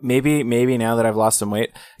 Maybe now that I've lost some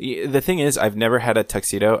weight, the thing is, I've never had a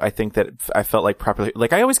tuxedo. I think that I felt like properly,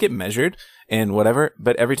 like I always get measured and whatever,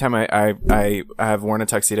 but every time I have worn a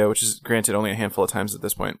tuxedo, which is granted only a handful of times at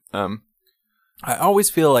this point, I always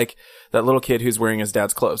feel like that little kid who's wearing his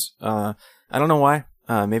dad's clothes. I don't know why.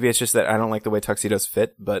 Maybe it's just that I don't like the way tuxedos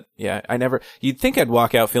fit, but yeah, you'd think I'd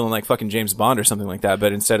walk out feeling like fucking James Bond or something like that,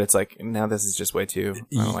 but instead it's like, now this is just way too,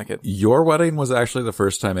 I don't like it. Your wedding was actually the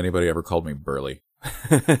first time anybody ever called me Burly.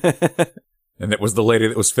 And it was the lady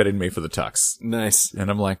that was fitting me for the tux. Nice.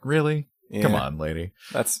 And I'm like, really? Yeah. Come on, lady.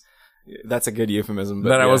 That's a good euphemism. But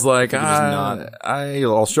then I was like, not.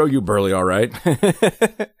 I'll show you Burly, all right.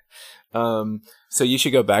 So you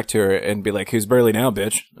should go back to her and be like, who's Burly now,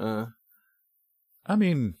 bitch? I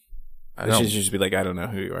mean, She should just be like, I don't know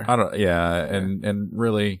who you are. I don't. Yeah, and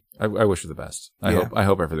really, I wish her the best. I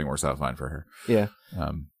hope everything works out fine for her. Yeah.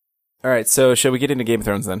 All right. So shall we get into Game of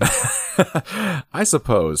Thrones then? I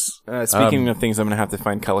suppose. Speaking of things, I'm gonna have to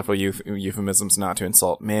find colorful euphemisms not to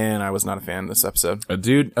insult. Man, I was not a fan of this episode.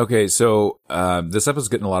 Dude. Okay. So this episode's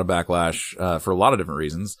getting a lot of backlash for a lot of different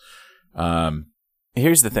reasons.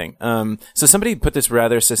 Here's the thing. So somebody put this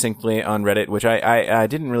rather succinctly on Reddit, which I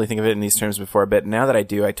didn't really think of it in these terms before, but now that I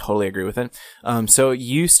do, I totally agree with it. So it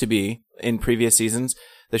used to be in previous seasons,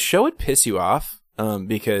 the show would piss you off,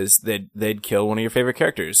 because they'd kill one of your favorite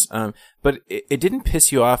characters. But it didn't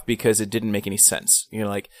piss you off because it didn't make any sense.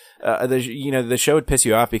 The show would piss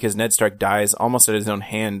you off because Ned Stark dies almost at his own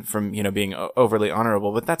hand from, being overly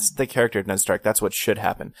honorable, but that's the character of Ned Stark. That's what should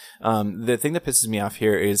happen. The thing that pisses me off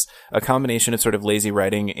here is a combination of sort of lazy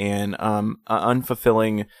writing and,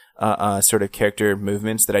 unfulfilling, sort of character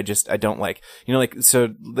movements that I don't like.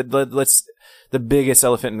 Let's, the biggest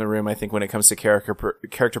elephant in the room, I think, when it comes to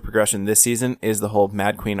character progression this season is the whole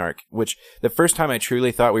Mad Queen arc, which the first time I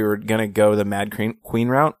truly thought we were going to go the Mad Queen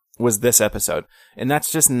route was this episode. And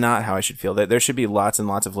that's just not how I should feel. That there should be lots and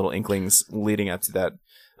lots of little inklings leading up to that.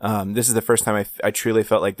 This is the first time I truly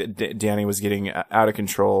felt like that Dany was getting out of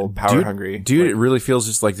control, power hungry. Dude, it really feels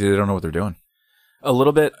just like they don't know what they're doing. A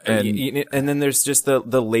little bit. And then there's just the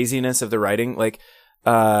laziness of the writing. Like,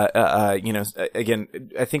 again,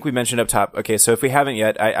 I think we mentioned up top. Okay, so if we haven't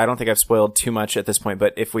yet, I don't think I've spoiled too much at this point,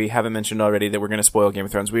 but if we haven't mentioned already that we're going to spoil Game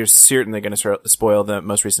of Thrones, we are certainly going to spoil the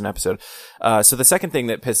most recent episode. So the second thing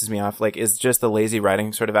that pisses me off, is just the lazy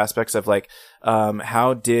writing sort of aspects of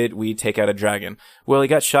how did we take out a dragon? Well, he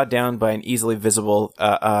got shot down by an easily visible,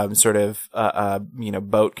 boat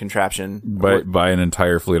contraption. By an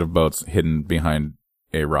entire fleet of boats hidden behind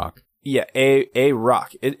a rock. Yeah, a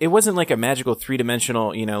rock. It wasn't like a magical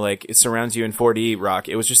 3-dimensional, it surrounds you in 4D rock.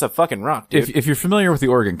 It was just a fucking rock, dude. If you're familiar with the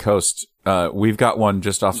Oregon coast, we've got one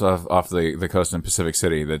just off the coast in Pacific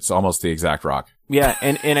City that's almost the exact rock. Yeah,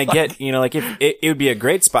 and I get, if it would be a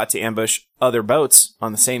great spot to ambush other boats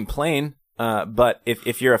on the same plane. But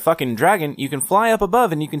if you're a fucking dragon, you can fly up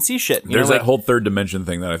above and you can see shit. There's that whole third dimension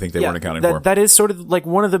thing that I think they weren't accounting for. That is sort of like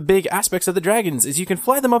one of the big aspects of the dragons is you can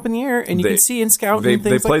fly them up in the air and you can see and scout and things like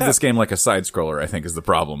that. They played this game like a side scroller, I think, is the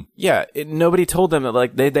problem. Yeah, nobody told them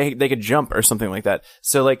that they could jump or something like that.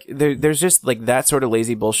 So there's just that sort of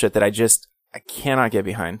lazy bullshit that I cannot get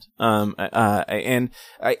behind. And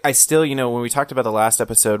I still, when we talked about the last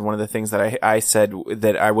episode, one of the things that I said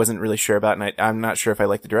that I wasn't really sure about, and I'm not sure if I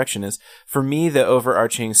like the direction, is for me, the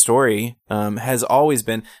overarching story, has always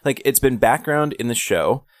been, like, it's been background in the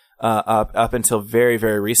show, up until very,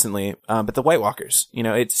 very recently. But the White Walkers,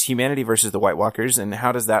 it's humanity versus the White Walkers, and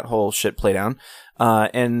how does that whole shit play down?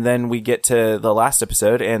 And then we get to the last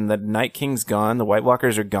episode, and the Night King's gone, the White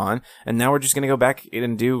Walkers are gone, and now we're just gonna go back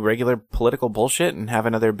and do regular political bullshit and have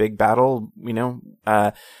another big battle,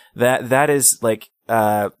 that is like,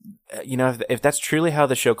 if that's truly how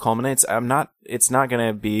the show culminates, it's not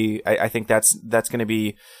gonna be, I think that's gonna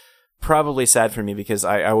be probably sad for me, because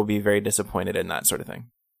I will be very disappointed in that sort of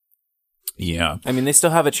thing. Yeah. I mean, they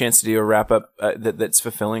still have a chance to do a wrap up that's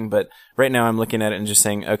fulfilling, but right now I'm looking at it and just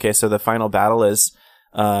saying, okay, so the final battle is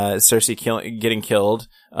Cersei getting killed,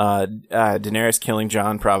 Daenerys killing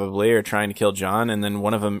Jon probably, or trying to kill Jon, and then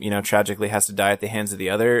one of them, tragically has to die at the hands of the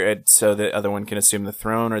other, so the other one can assume the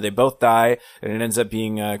throne, or they both die, and it ends up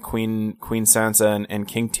being Queen Sansa and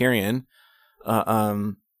King Tyrion.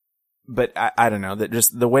 But I don't know, that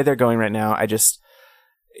just the way they're going right now, I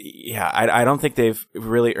don't think they've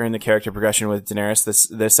really earned the character progression with Daenerys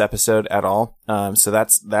this episode at all. So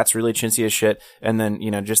that's really chintzy as shit. And then,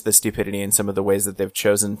 just the stupidity in some of the ways that they've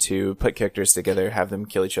chosen to put characters together, have them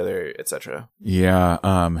kill each other, etc. Yeah.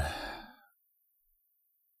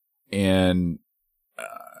 And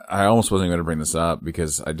I almost wasn't going to bring this up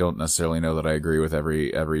because I don't necessarily know that I agree with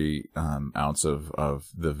every ounce of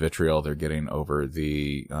the vitriol they're getting over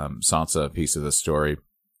the Sansa piece of the story.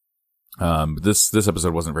 This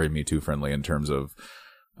episode wasn't very Me Too friendly in terms of,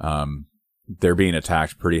 they're being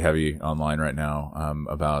attacked pretty heavy online right now,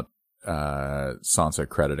 about, Sansa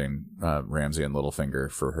crediting, Ramsay and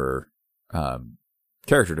Littlefinger for her,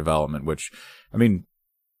 character development, which, I mean,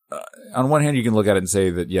 on one hand, you can look at it and say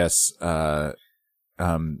that yes,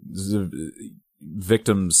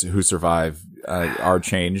 victims who survive, are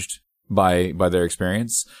changed by their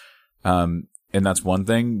experience. And that's one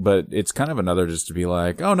thing, but it's kind of another just to be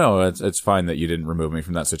like, oh no, it's fine that you didn't remove me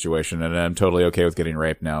from that situation, and I'm totally okay with getting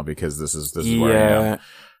raped now because this is where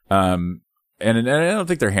I am. And I don't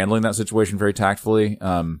think they're handling that situation very tactfully.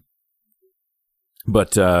 But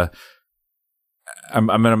I'm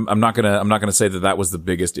not gonna say that was the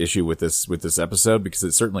biggest issue with this episode, because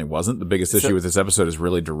it certainly wasn't. The biggest issue with this episode is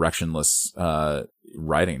really directionless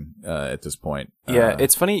writing at this point. Yeah,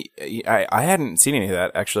 it's funny. I hadn't seen any of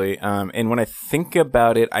that actually. And when I think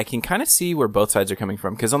about it, I can kind of see where both sides are coming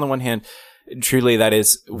from. Because on the one hand, truly, that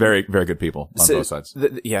is very, very good people on both sides.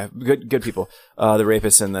 Good people. The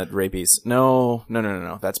rapists and the rapies. No.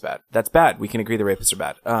 That's bad. That's bad. We can agree the rapists are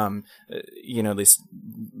bad. At least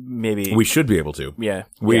maybe we should be able to. Yeah.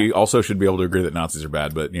 We also should be able to agree that Nazis are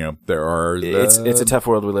bad, but there are. It's a tough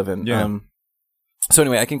world we live in. Yeah. So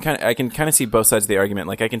anyway, I can kind of see both sides of the argument.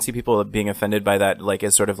 Like, I can see people being offended by that, like,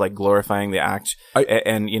 as sort of like glorifying the act,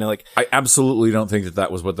 and I absolutely don't think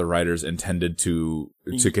that was what the writers intended to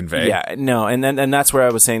convey. Yeah, no, and that's where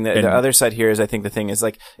I was saying that the other side here is, I think the thing is,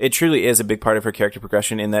 like, it truly is a big part of her character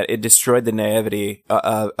progression in that it destroyed the naivety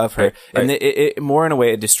of her, and it more in a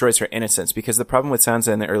way it destroys her innocence, because the problem with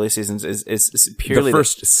Sansa in the early seasons is purely the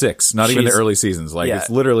first 6, not even the early seasons. Like, it's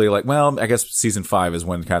literally like, well, I guess season 5 is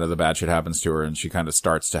when kind of the bad shit happens to her, and she kind of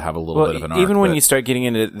starts to have a little bit of an arc. Even when you start getting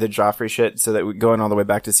into the Joffrey shit, so that we're going all the way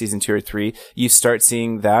back to season 2 or 3, you start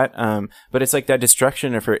seeing that. But it's like that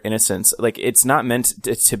destruction of her innocence. Like, it's not meant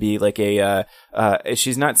to be like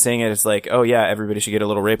she's not saying it as like, oh yeah, everybody should get a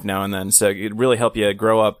little rape now and then, so it'd really help you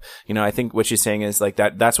grow up. I think what she's saying is like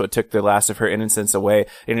that's what took the last of her innocence away.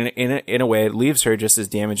 And in a way, it leaves her just as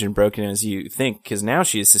damaged and broken as you think, because now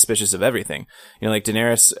she's suspicious of everything. Like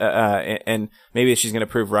Daenerys, and maybe she's going to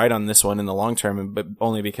prove right on this one in the long term, but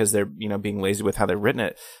only because they're, being lazy with how they've written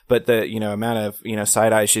it. But the, amount of,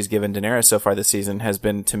 side eye she's given Daenerys so far this season has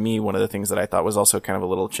been, to me, one of the things that I thought was also kind of a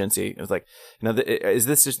little chintzy. It was like, is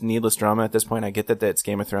this just needless drama at this point? I get that it's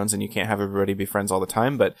Game of Thrones and you can't have everybody be friends all the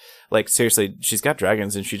time, but like, seriously, she's got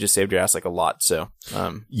dragons and she just saved your ass like a lot. So,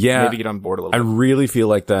 maybe get on board a little bit. I really feel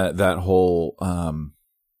like that whole,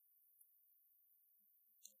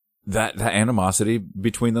 that animosity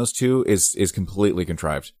between those two is completely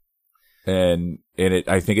contrived. And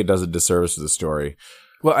I think it does a disservice to the story.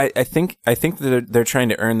 Well, I think that they're trying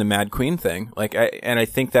to earn the Mad Queen thing. Like, I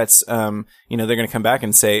think that's, they're going to come back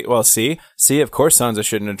and say, well, see, of course Sansa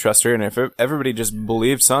shouldn't have trusted her. And if everybody just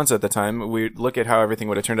believed Sansa at the time, we look at how everything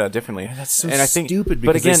would have turned out differently. That's so and I think, stupid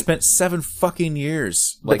because but again, they spent 7 fucking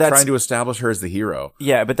years trying to establish her as the hero.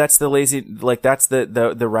 Yeah, but that's the lazy, like that's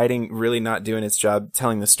the writing really not doing its job,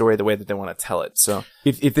 telling the story the way that they want to tell it. So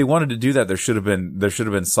if they wanted to do that, there should have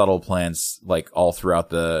been subtle plans like all throughout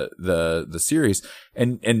the series.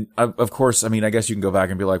 And of course, I mean, I guess you can go back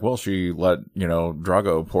and be like, well, she let,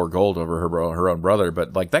 Drago pour gold over her own brother,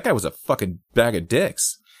 but like that guy was a fucking bag of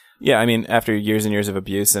dicks. Yeah, I mean, after years and years of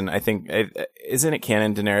abuse, and I think, isn't it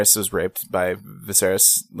canon Daenerys was raped by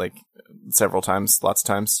Viserys like several times, lots of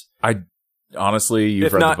times? Honestly,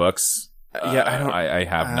 you've read the books. Yeah, I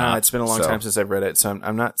have not. It's been a long time since I've read it, so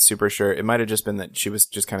I'm not super sure. It might have just been that she was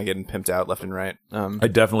just kind of getting pimped out left and right. I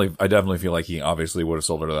definitely feel like he obviously would have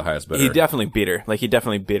sold her to the highest bidder. He definitely beat her. Like, he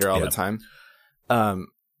definitely beat her all the time.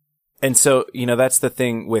 And so, that's the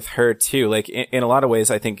thing with her too. Like, in a lot of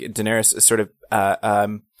ways, I think Daenerys is sort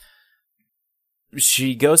of,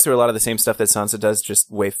 she goes through a lot of the same stuff that Sansa does,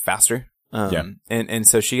 just way faster. And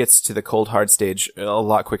so she gets to the cold hard stage a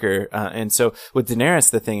lot quicker. And so with Daenerys,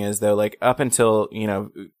 the thing is though, like up until,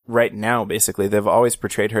 right now, basically, they've always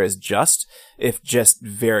portrayed her as just, if just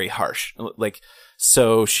very harsh. Like,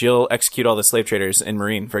 so she'll execute all the slave traders in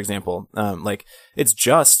Meereen, for example. Like it's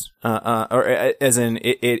just, or as in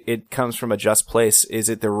it comes from a just place. Is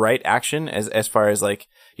it the right action as far as like,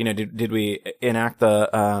 did we enact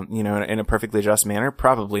the, in a perfectly just manner?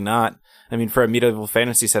 Probably not. I mean, for a medieval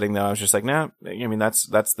fantasy setting, though, I was just like, nah, I mean, that's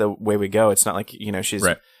the way we go. It's not like, she's,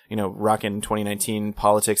 right. Rocking 2019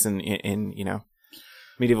 politics in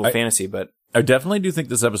medieval fantasy, but. I definitely do think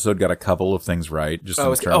this episode got a couple of things right. Just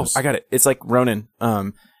in terms. I got it. It's like Ronan.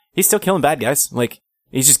 He's still killing bad guys. Like,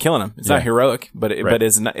 he's just killing them. It's not heroic, but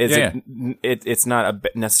it's not, it's not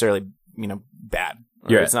necessarily, bad.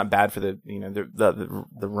 Yeah, it's not bad for the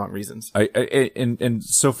wrong reasons. And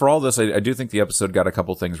so for all this, I do think the episode got a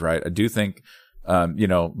couple things right. I do think,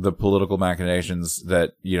 the political machinations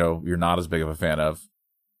that you're not as big of a fan of,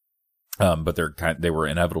 but they were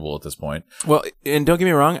inevitable at this point. Well, and don't get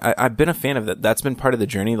me wrong, I've been a fan of that. That's been part of the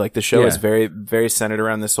journey. Like the show is very, very centered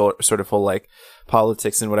around this whole like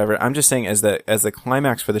politics and whatever. I'm just saying as the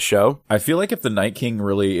climax for the show, I feel like if the Night King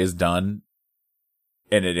really is done,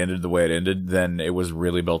 and it ended the way it ended, then it was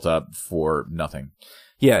really built up for nothing.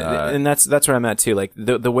 Yeah, and that's where I'm at too. Like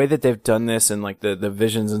the way that they've done this and like the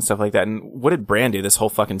visions and stuff like that. And what did Bran do this whole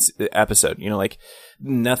fucking episode? Like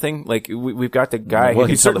nothing. Like we've got the guy who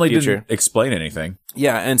can tell the future. Didn't explain anything.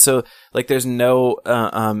 Yeah, and so like there's no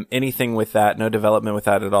anything with that, no development with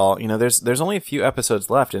that at all. There's only a few episodes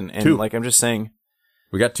left, and like I'm just saying.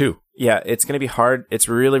 We got 2. Yeah, it's going to be hard. It's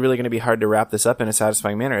really, really going to be hard to wrap this up in a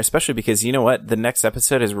satisfying manner, especially because you know what? The next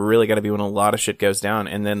episode is really got to be when a lot of shit goes down.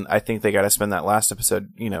 And then I think they got to spend that last episode,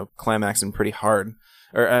 climaxing pretty hard.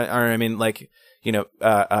 Or I mean, like,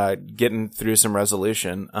 getting through some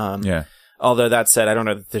resolution. Yeah. Although that said, I don't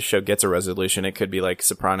know that this show gets a resolution. It could be like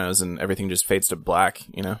Sopranos and everything just fades to black,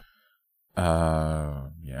 Yeah.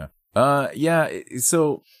 Yeah.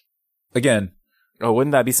 So, again. Oh,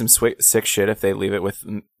 wouldn't that be some sick shit if they leave it with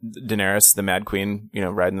Daenerys, the Mad Queen,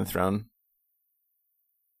 riding the throne?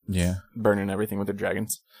 Yeah. Burning everything with her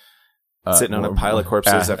dragons. Sitting on a pile of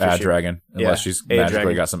corpses after she... dragon. Unless she's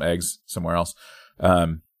magically got some eggs somewhere else.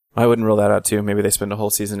 I wouldn't rule that out, too. Maybe they spend a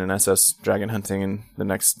whole season in SS dragon hunting in the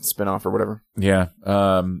next spinoff or whatever. Yeah.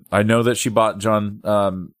 I know that she bought John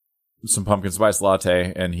some pumpkin spice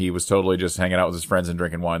latte, and he was totally just hanging out with his friends and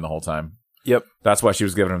drinking wine the whole time. Yep. That's why she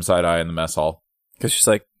was giving him side eye in the mess hall. Because she's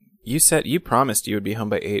like, you promised you would be home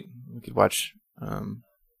by 8. We could watch, I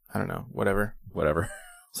don't know, whatever.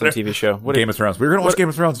 Some TV show. Game of Thrones. We were going to watch Game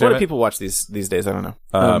of Thrones. What do people watch these days? I don't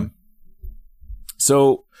know.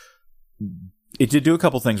 So it did do a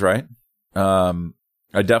couple things right.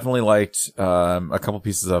 I definitely liked a couple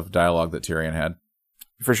pieces of dialogue that Tyrion had.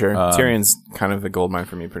 For sure. Tyrion's kind of the goldmine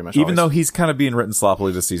for me, pretty much. Even though he's kind of being written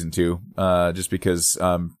sloppily this season too, just because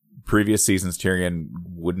previous seasons Tyrion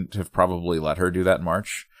wouldn't have probably let her do that in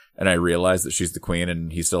March. And I realize that she's the queen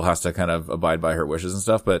and he still has to kind of abide by her wishes and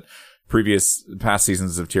stuff. But past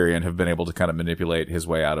seasons of Tyrion have been able to kind of manipulate his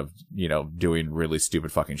way out of, doing really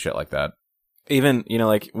stupid fucking shit like that. Even,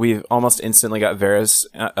 like we've almost instantly got Varys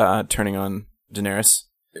turning on Daenerys.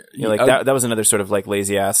 That was another sort of like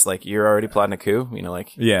lazy ass, like you're already plotting a coup,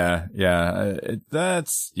 like. Yeah.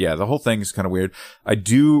 The whole thing's kind of weird. I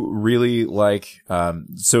do really like,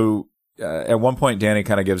 at one point Dany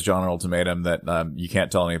kind of gives Jon an ultimatum that, you can't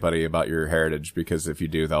tell anybody about your heritage because if you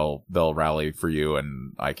do, they'll rally for you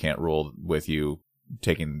and I can't rule with you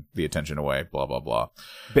taking the attention away, blah, blah, blah.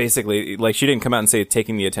 Basically, like, she didn't come out and say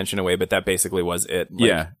taking the attention away, but that basically was it.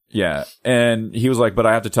 Like, Yeah. And he was like, but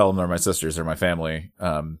I have to tell them they're my sisters, they're my family.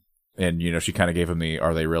 And, you know, she kind of gave him the,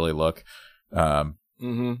 are they really look? But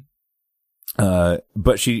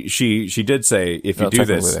she did say, if you do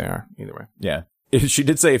this, they are, either way. Yeah. She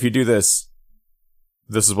did say, if you do this,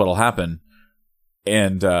 this is what'll happen.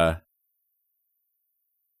 And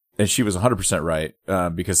she was 100% right,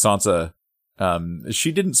 because Sansa,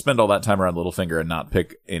 she didn't spend all that time around Littlefinger and not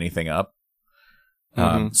pick anything up.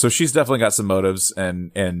 So she's definitely got some motives.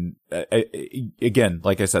 And again,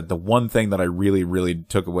 like I said, the one thing that I really, really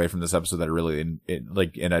took away from this episode that I really,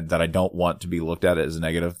 that I don't want to be looked at as a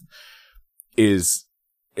negative is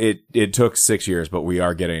it took 6 years, but we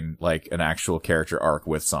are getting like an actual character arc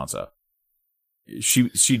with Sansa.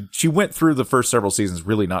 She went through the first several seasons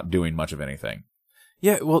really not doing much of anything.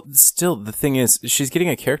 Yeah, well, still, the thing is, she's getting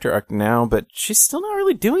a character arc now, but she's still not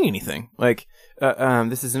really doing anything. Like,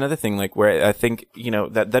 this is another thing, like, where I think, you know,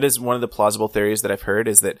 that is one of the plausible theories that I've heard,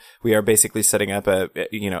 is that we are basically setting up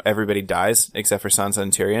everybody dies except for Sansa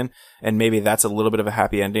and Tyrion, and maybe that's a little bit of a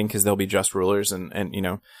happy ending because they'll be just rulers and you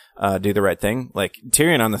know, do the right thing. Like,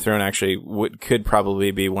 Tyrion on the throne actually could probably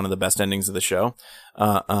be one of the best endings of the show,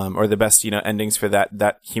 or the best, you know, endings for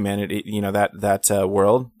that humanity, you know, that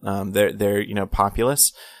world. They're you know,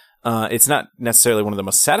 populous. It's not necessarily one of the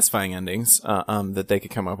most satisfying endings, that they could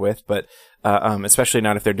come up with, but, especially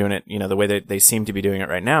not if they're doing it, you know, the way that they seem to be doing it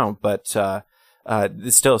right now. But,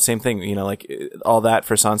 it's still the same thing, you know, like, all that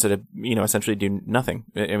for Sansa to, you know, essentially do nothing.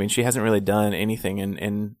 I mean, she hasn't really done anything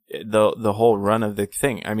in the whole run of the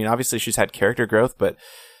thing. I mean, obviously she's had character growth, but,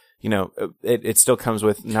 you know, it still comes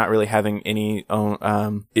with not really having any own,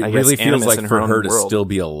 it really feels like for her to world. still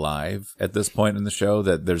be alive at this point in the show,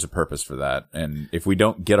 that there's a purpose for that. And if we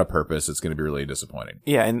don't get a purpose, it's going to be really disappointing.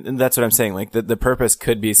 Yeah. And that's what I'm saying. Like, the purpose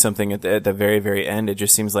could be something at the very, very end. It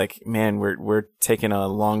just seems like, man, we're taking a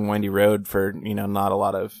long, windy road for, you know, not a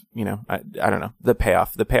lot of, you know, I don't know, the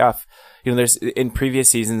payoff, you know, there's in previous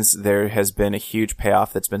seasons, there has been a huge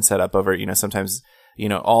payoff that's been set up over, you know, sometimes, you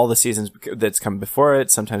know, all the seasons that's come before it,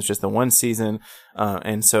 sometimes just the one season.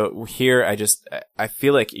 And so here, I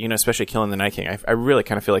feel like, you know, especially Killing the Night King, I really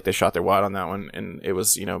kind of feel like they shot their wad on that one, and it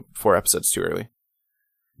was, you know, 4 episodes too early.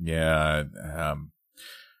 Yeah.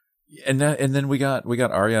 And then we got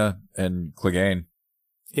Arya and Clegane.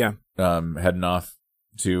 Yeah. Heading off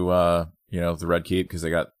to, you know, the Red Keep, because they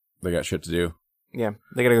got shit to do. Yeah.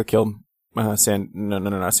 They gotta go kill, not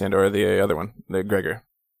Sandor, the other one, the Gregor.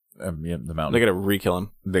 Yeah, the mountain. They gotta re-kill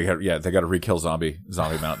him. They gotta re-kill zombie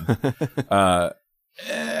mountain.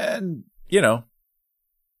 And you know,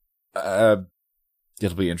 it'll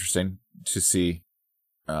be interesting to see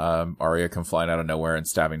Arya come flying out of nowhere and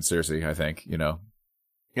stabbing Cersei. I think, you know.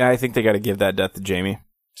 Yeah, I think they gotta give that death to Jaime.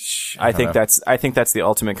 I think that's the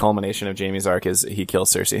ultimate culmination of Jaime's arc, is he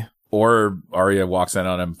kills Cersei. Or Arya walks in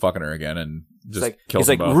on him fucking her again and just kills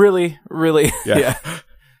them both. He's like, really? Yeah.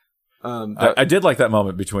 I did like that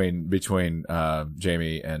moment between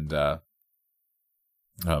Jaime and the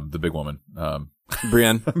big woman,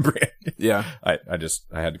 Brienne. Brienne. Yeah. I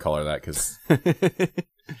had to call her that because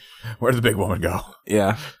where did the big woman go?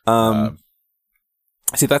 Yeah.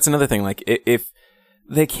 See, that's another thing. Like, if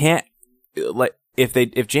they can't, like,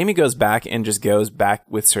 if Jaime goes back and just goes back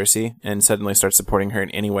with Cersei and suddenly starts supporting her in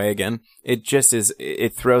any way again, it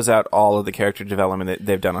throws out all of the character development that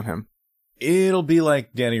they've done on him. It'll be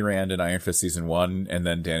like Dany Rand in Iron Fist Season 1, and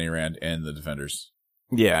then Dany Rand in The Defenders.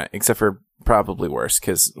 Yeah, except for probably worse,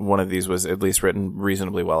 because one of these was at least written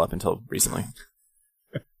reasonably well up until recently.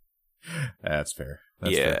 That's fair.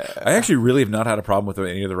 Fair. I actually really have not had a problem with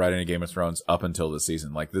any of the writing of Game of Thrones up until this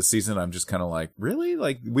season. Like, this season, I'm just kind of like, really?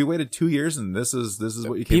 Like, we waited 2 years and this is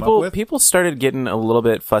what you came up with? People started getting a little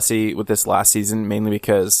bit fussy with this last season, mainly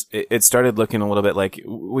because it started looking a little bit like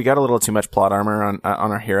we got a little too much plot armor on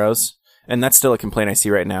our heroes. And that's still a complaint I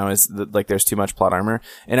see right now, is that, like, there's too much plot armor.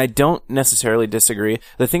 And I don't necessarily disagree.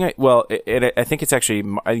 The thing I think it's actually,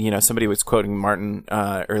 you know, somebody was quoting Martin,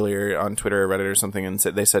 earlier on Twitter or Reddit or something, and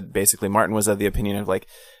they said basically Martin was of the opinion of, like,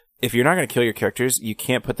 if you're not going to kill your characters, you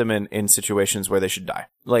can't put them in situations where they should die.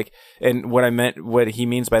 Like, and what he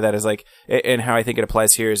means by that is, like, and how I think it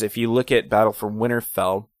applies here is, if you look at Battle for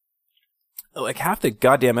Winterfell, like, half the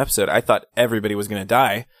goddamn episode, I thought everybody was going to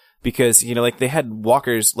die. because, you know, like they had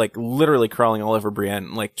walkers like literally crawling all over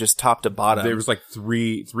Brienne, like just top to bottom. There was like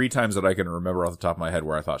three times that I can remember off the top of my head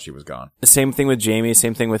where I thought she was gone. Same thing with Jaime,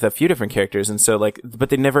 same thing with a few different characters. And so like, but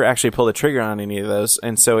they never actually pull the trigger on any of those.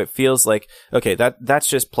 And so it feels like, okay, that's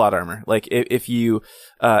just plot armor. Like if you're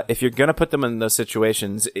going to put them in those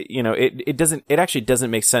situations, it actually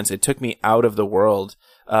doesn't make sense. It took me out of the world.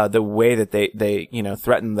 The way that they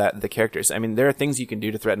threaten the characters. I mean, there are things you can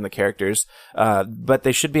do to threaten the characters, but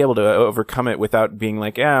they should be able to overcome it without being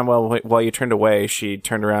like, well, while you turned away, she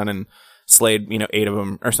turned around and slayed, 8 of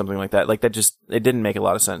them or something like that. Like that it didn't make a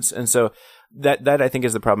lot of sense. And so that I think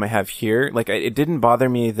is the problem I have here. Like it didn't bother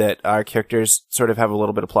me that our characters sort of have a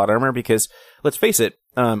little bit of plot armor because let's face it,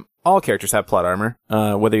 all characters have plot armor,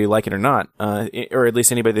 whether you like it or not, or at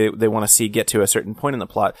least anybody they want to see get to a certain point in the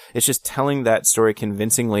plot. It's just telling that story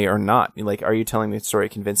convincingly or not. Like, are you telling the story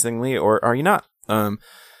convincingly or are you not?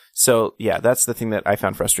 So yeah, that's the thing that I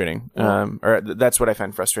found frustrating. That's what I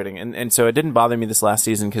found frustrating. And so it didn't bother me this last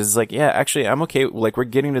season because it's like, yeah, actually I'm okay. Like we're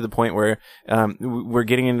getting to the point where, we're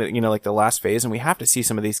getting into, like the last phase and we have to see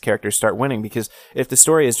some of these characters start winning because if the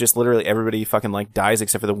story is just literally everybody fucking like dies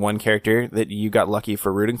except for the one character that you got lucky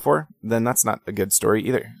for rooting for, then that's not a good story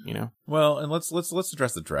either, Well, and let's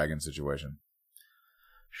address the dragon situation.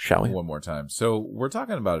 Shall we? One more time. So we're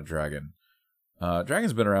talking about a dragon.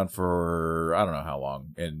 Dragons been around for I don't know how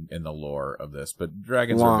long in the lore of this, but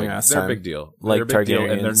dragons are big. They're a big deal. Like they're a big deal,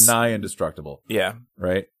 and they're Targaryens. nigh indestructible. Yeah.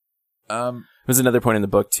 Right. There's another point in the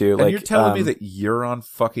book too. And like you're telling me that Euron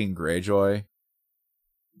fucking Greyjoy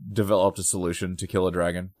developed a solution to kill a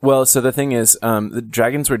dragon? Well, so the thing is, the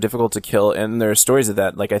dragons were difficult to kill, and there are stories of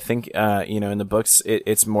that. Like I think, in the books,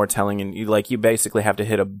 it's more telling, and you basically have to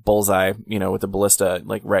hit a bullseye, with a ballista,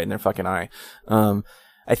 like right in their fucking eye.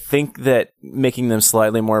 I think that making them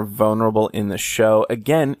slightly more vulnerable in the show,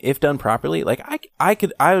 again, if done properly, like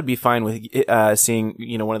I would be fine with seeing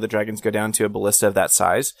one of the dragons go down to a ballista of that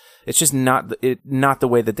size. It's just not the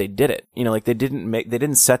way that they did it. Like they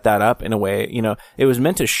didn't set that up in a way. It was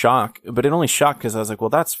meant to shock, but it only shocked because I was like,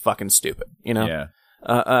 well, that's fucking stupid. Yeah.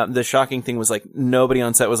 The shocking thing was like nobody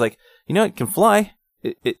on set was like, it can fly.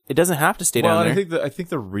 It doesn't have to stay down there. And I think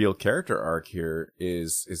the real character arc here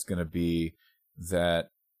is going to be that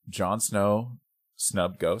Jon Snow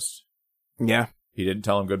snubbed Ghost. Yeah. He didn't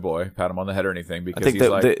tell him good boy, pat him on the head or anything because I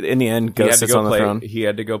think in the end, Ghost sits on the throne. He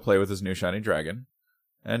had to go play with his new shiny dragon,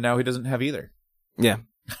 and now he doesn't have either. Yeah.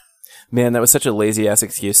 Man, that was such a lazy ass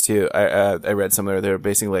excuse too. I read somewhere they were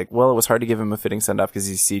basically like, well, it was hard to give him a fitting send off because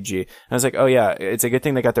he's CG. And I was like, oh yeah, it's a good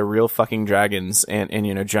thing they got the real fucking dragons and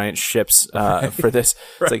giant ships for this.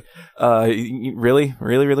 Right. It's like, really?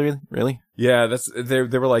 Yeah, they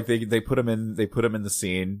were like they put him in the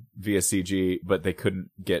scene via CG, but they couldn't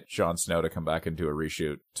get Jon Snow to come back and do a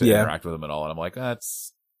reshoot to interact with him at all. And I'm like,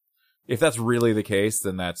 if that's really the case,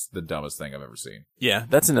 then that's the dumbest thing I've ever seen. Yeah,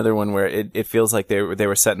 that's another one where it feels like they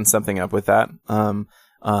were setting something up with that.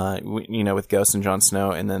 With Ghost and Jon Snow,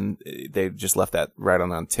 and then they just left that right on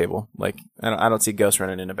the table. Like I don't see Ghost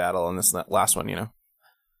running into battle on this last one.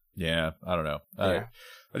 Yeah, I don't know. Yeah.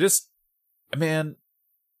 Man,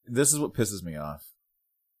 this is what pisses me off.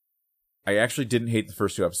 I actually didn't hate the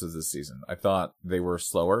first 2 episodes of this season. I thought they were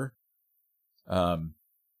slower.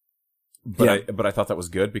 But I thought that was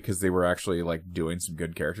good because they were actually like doing some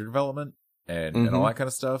good character development and all that kind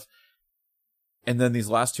of stuff. And then these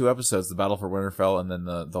last 2 episodes, the Battle for Winterfell and then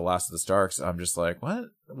the Last of the Starks, I'm just like, what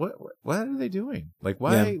are they doing? Like,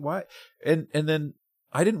 why? And then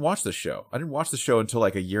I didn't watch this show. I didn't watch the show until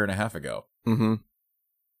like a year and a half ago. Mm-hmm.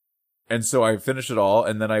 And so I finished it all,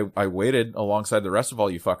 and then I waited alongside the rest of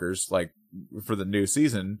all you fuckers, like, for the new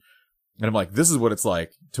season. And I'm like, this is what it's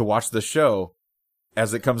like to watch this show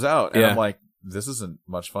as it comes out. And I'm like, this isn't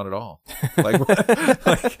much fun at all. Like,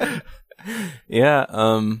 yeah.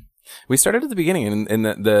 We started at the beginning, and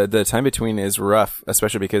the time between is rough,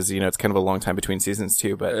 especially because it's kind of a long time between seasons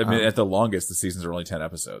too. But I mean, at the longest, the seasons are only 10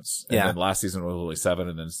 episodes. And then last season was only 7,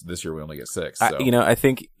 and then this year we only get 6. So. I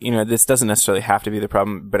think this doesn't necessarily have to be the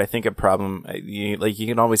problem, but I think a problem, you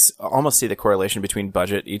can always almost see the correlation between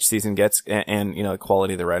budget each season gets and the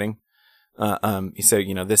quality of the writing. So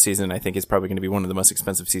this season I think is probably going to be one of the most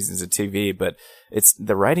expensive seasons of TV, but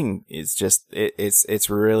the writing is just it's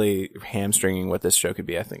really hamstringing what this show could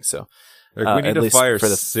be. I think so. We need to fire for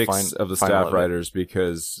the 6 of the staff writers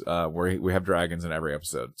because we have dragons in every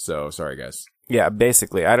episode. So sorry, guys. Yeah,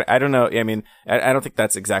 basically. I don't know. I mean, I don't think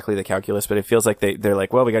that's exactly the calculus, but it feels like they're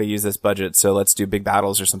like, well, we got to use this budget, so let's do big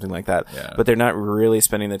battles or something like that. Yeah. But they're not really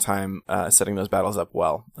spending the time setting those battles up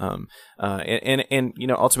well. And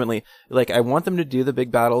ultimately, like, I want them to do the big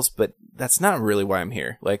battles, but that's not really why I'm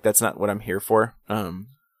here. Like, that's not what I'm here for.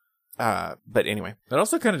 But anyway, That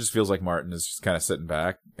also kind of just feels like Martin is just kind of sitting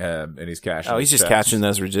back and he's cashing. oh, he's his just checks. catching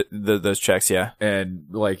those checks. Yeah. And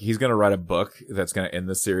like he's gonna write a book that's gonna end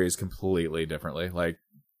the series completely differently. Like,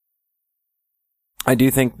 I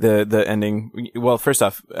do think the ending. Well, first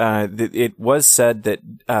off, it was said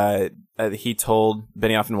that he told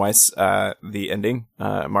Benioff and Weiss the ending.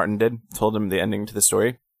 Martin told him the ending to the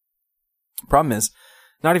story. Problem is,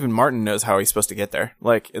 not even Martin knows how he's supposed to get there.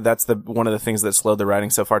 Like, that's one of the things that slowed the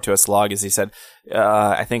writing so far to a slog. Is he said,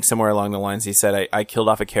 I think somewhere along the lines, he said, I killed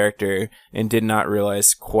off a character and did not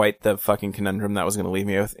realize quite the fucking conundrum that was going to leave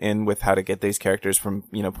me with how to get these characters from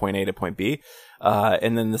point A to point B.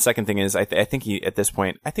 And then the second thing is, I think at this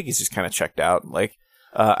point, I think he's just kind of checked out. Like,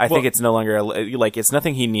 I think it's no longer it's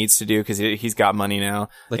nothing he needs to do because he's got money now,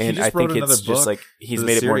 Like, and he just I think wrote another it's just book like he's for the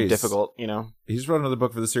made it more series. difficult. he just wrote another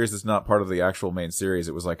book for the series that's not part of the actual main series.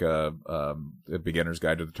 It was like a beginner's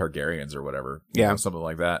guide to the Targaryens or whatever. Yeah. Something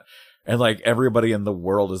like that. And like everybody in the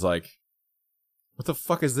world is like, what the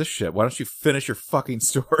fuck is this shit? Why don't you finish your fucking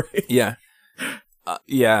story? Yeah.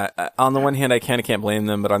 On the one hand, I kind of can't blame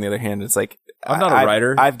them, but on the other hand, it's like I'm not a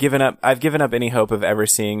writer. I've given up any hope of ever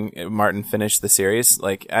seeing Martin finish the series.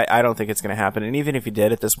 Like, I don't think it's going to happen. And even if he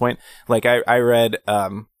did at this point, like I read,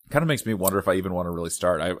 Kind of makes me wonder if I even want to really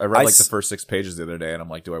start. I read like the first 6 pages the other day, and I'm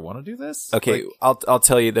like, do I want to do this? Okay, Like, I'll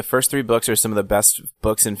tell you, the first 3 books are some of the best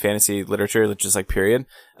books in fantasy literature, just like period.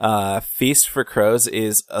 Feast for Crows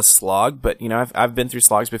is a slog, but I've been through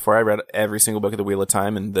slogs before. I read every single book of the Wheel of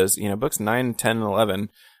Time, and those books 9, 10, and 11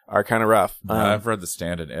 are kind of rough. I've read The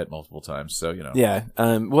Stand and It multiple times, so Yeah.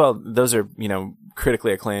 Well, those are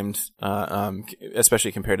critically acclaimed,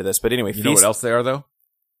 especially compared to this. But anyway, You know what else they are though?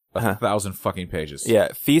 Uh-huh. 1,000 fucking pages. Yeah,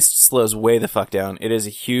 Feast slows way the fuck down. It is a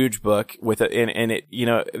huge book and it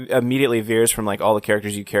immediately veers from like all the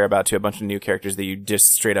characters you care about to a bunch of new characters that you just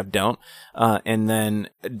straight up don't. And then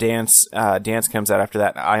Dance comes out after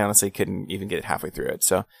that. I honestly couldn't even get halfway through it,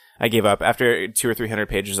 so I gave up after 200 or 300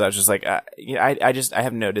 pages. I was just like, I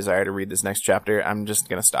have no desire to read this next chapter. I'm just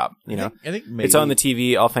gonna stop. I think maybe It's on the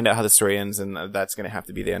TV. I'll find out how the story ends, and that's gonna have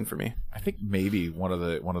to be the end for me. I think maybe one of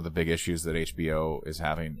the big issues that HBO is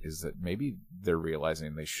having is that maybe they're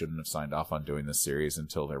realizing they shouldn't have signed off on doing this series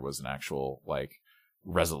until there was an actual like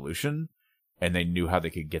resolution, and they knew how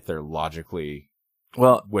they could get there logically.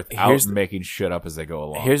 Well, without making shit up as they go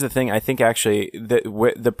along. Here's the thing. I think actually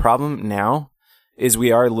the problem now is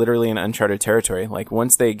we are literally in uncharted territory. Like,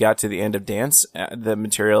 once they got to the end of Dance, the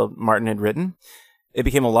material Martin had written, it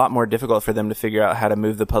became a lot more difficult for them to figure out how to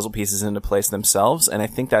move the puzzle pieces into place themselves. And I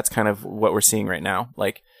think that's kind of what we're seeing right now.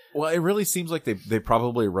 Like, well, it really seems like they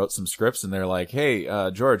probably wrote some scripts and they're like, hey,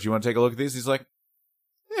 George, you want to take a look at these? He's like,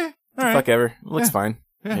 all right. Fuck ever. Looks fine.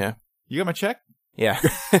 Yeah. You got my check? Yeah.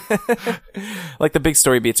 Like, the big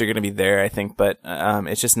story beats are going to be there, I think, but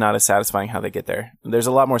it's just not as satisfying how they get there. There's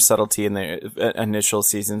a lot more subtlety in the initial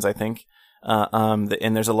seasons, I think.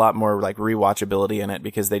 And there's a lot more like rewatchability in it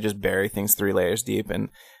because they just bury things 3 layers deep, and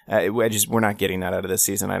we're not getting that out of this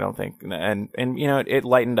season, I don't think. And it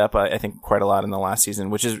lightened up, I think, quite a lot in the last season,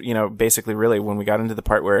 which is basically really when we got into the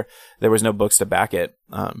part where there was no books to back it.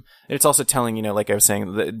 It's also telling, like I was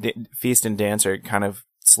saying, the Feast and Dance are kind of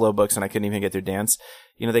slow books, and I couldn't even get through Dance.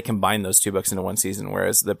 They combined those 2 books into one season,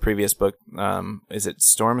 whereas the previous book, is it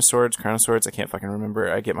Storm of Swords, Crown of Swords? I can't fucking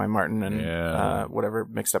remember. I get my Martin and whatever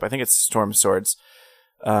mixed up. I think it's Storm of Swords.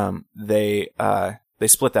 They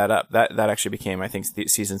split that up. That actually became, I think,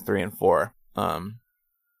 seasons 3 and 4. And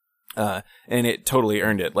it totally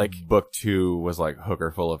earned it. Like, book 2 was like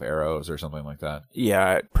Hooker Full of Arrows or something like that.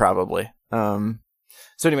 Yeah, probably.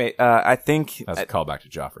 So anyway, I think that's a callback to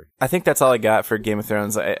Joffrey. I think that's all I got for Game of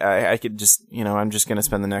Thrones. I could just, I'm just gonna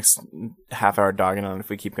spend the next half hour dogging on it if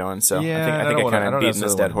we keep going. So yeah, I think I kind of beaten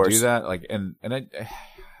this dead horse. Do that, like, and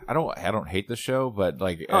I don't hate the show, but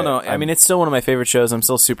like, oh no, I mean, it's still one of my favorite shows. I'm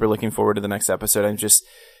still super looking forward to the next episode. I'm just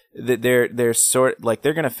they're sort like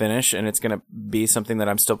they're gonna finish, and it's gonna be something that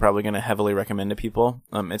I'm still probably gonna heavily recommend to people.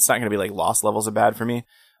 It's not gonna be like Lost levels of bad for me,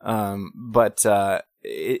 but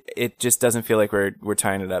it just doesn't feel like we're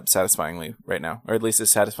tying it up satisfyingly right now, or at least as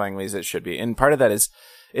satisfyingly as it should be. And part of that is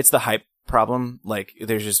it's the hype problem. Like,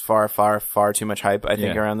 there's just far too much hype, I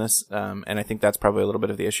think, around this. And I think that's probably a little bit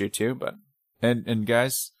of the issue too. But and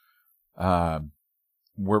guys,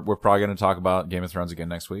 we're probably going to talk about Game of Thrones again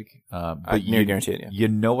next week. But near guarantee it. Yeah. You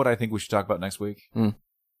know what I think we should talk about next week? I'm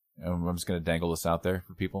just going to dangle this out there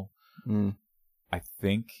for people. I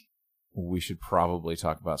think we should probably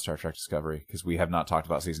talk about Star Trek Discovery, because we have not talked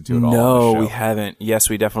about season 2 at all. No, we haven't. Yes,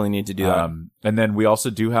 we definitely need to do that. And then we also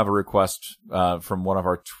do have a request from one of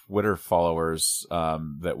our Twitter followers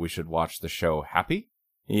that we should watch the show Happy.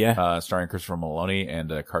 Yeah. starring Christopher Maloney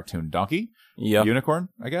and a cartoon donkey. Yep. Unicorn,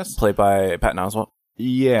 I guess. Played by Patton Oswalt.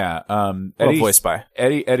 Yeah. Well, Eddie's, voiced by.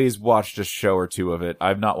 Eddie's watched a show or two of it.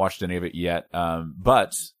 I've not watched any of it yet.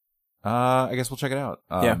 But I guess we'll check it out.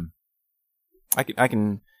 Yeah. I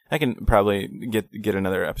can probably get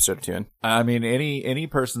another episode or two in. I mean, any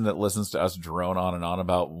person that listens to us drone on and on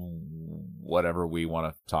about whatever we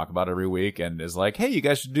want to talk about every week and is like, hey, you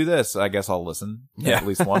guys should do this, I guess I'll listen at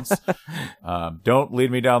least once. Don't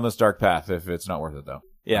lead me down this dark path if it's not worth it, though.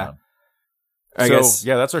 Yeah. I guess.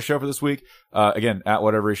 Yeah, that's our show for this week. Again, at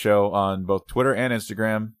Whatever Show on both Twitter and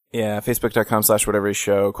Instagram. Yeah,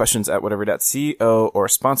 facebook.com/whatevershow, questions at whatever.co, or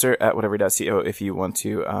sponsor at whatever.co if you want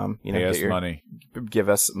to, Pay us money. Give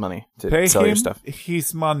us money to Pay sell him your stuff.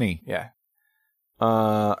 his money. Yeah.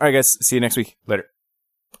 All right, guys. See you next week. Later.